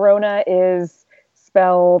Cody. Verona is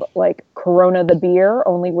spelled like Corona the beer,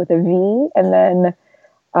 only with a V, and then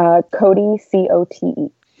Cody, C-O-T-E.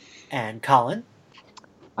 And Colin?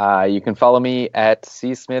 You can follow me at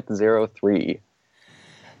csmith03.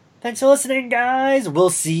 Thanks for listening, guys. We'll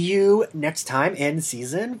see you next time in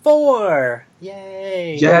Season 4.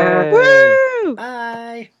 Yay! Yay! Woo!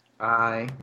 Bye! Bye.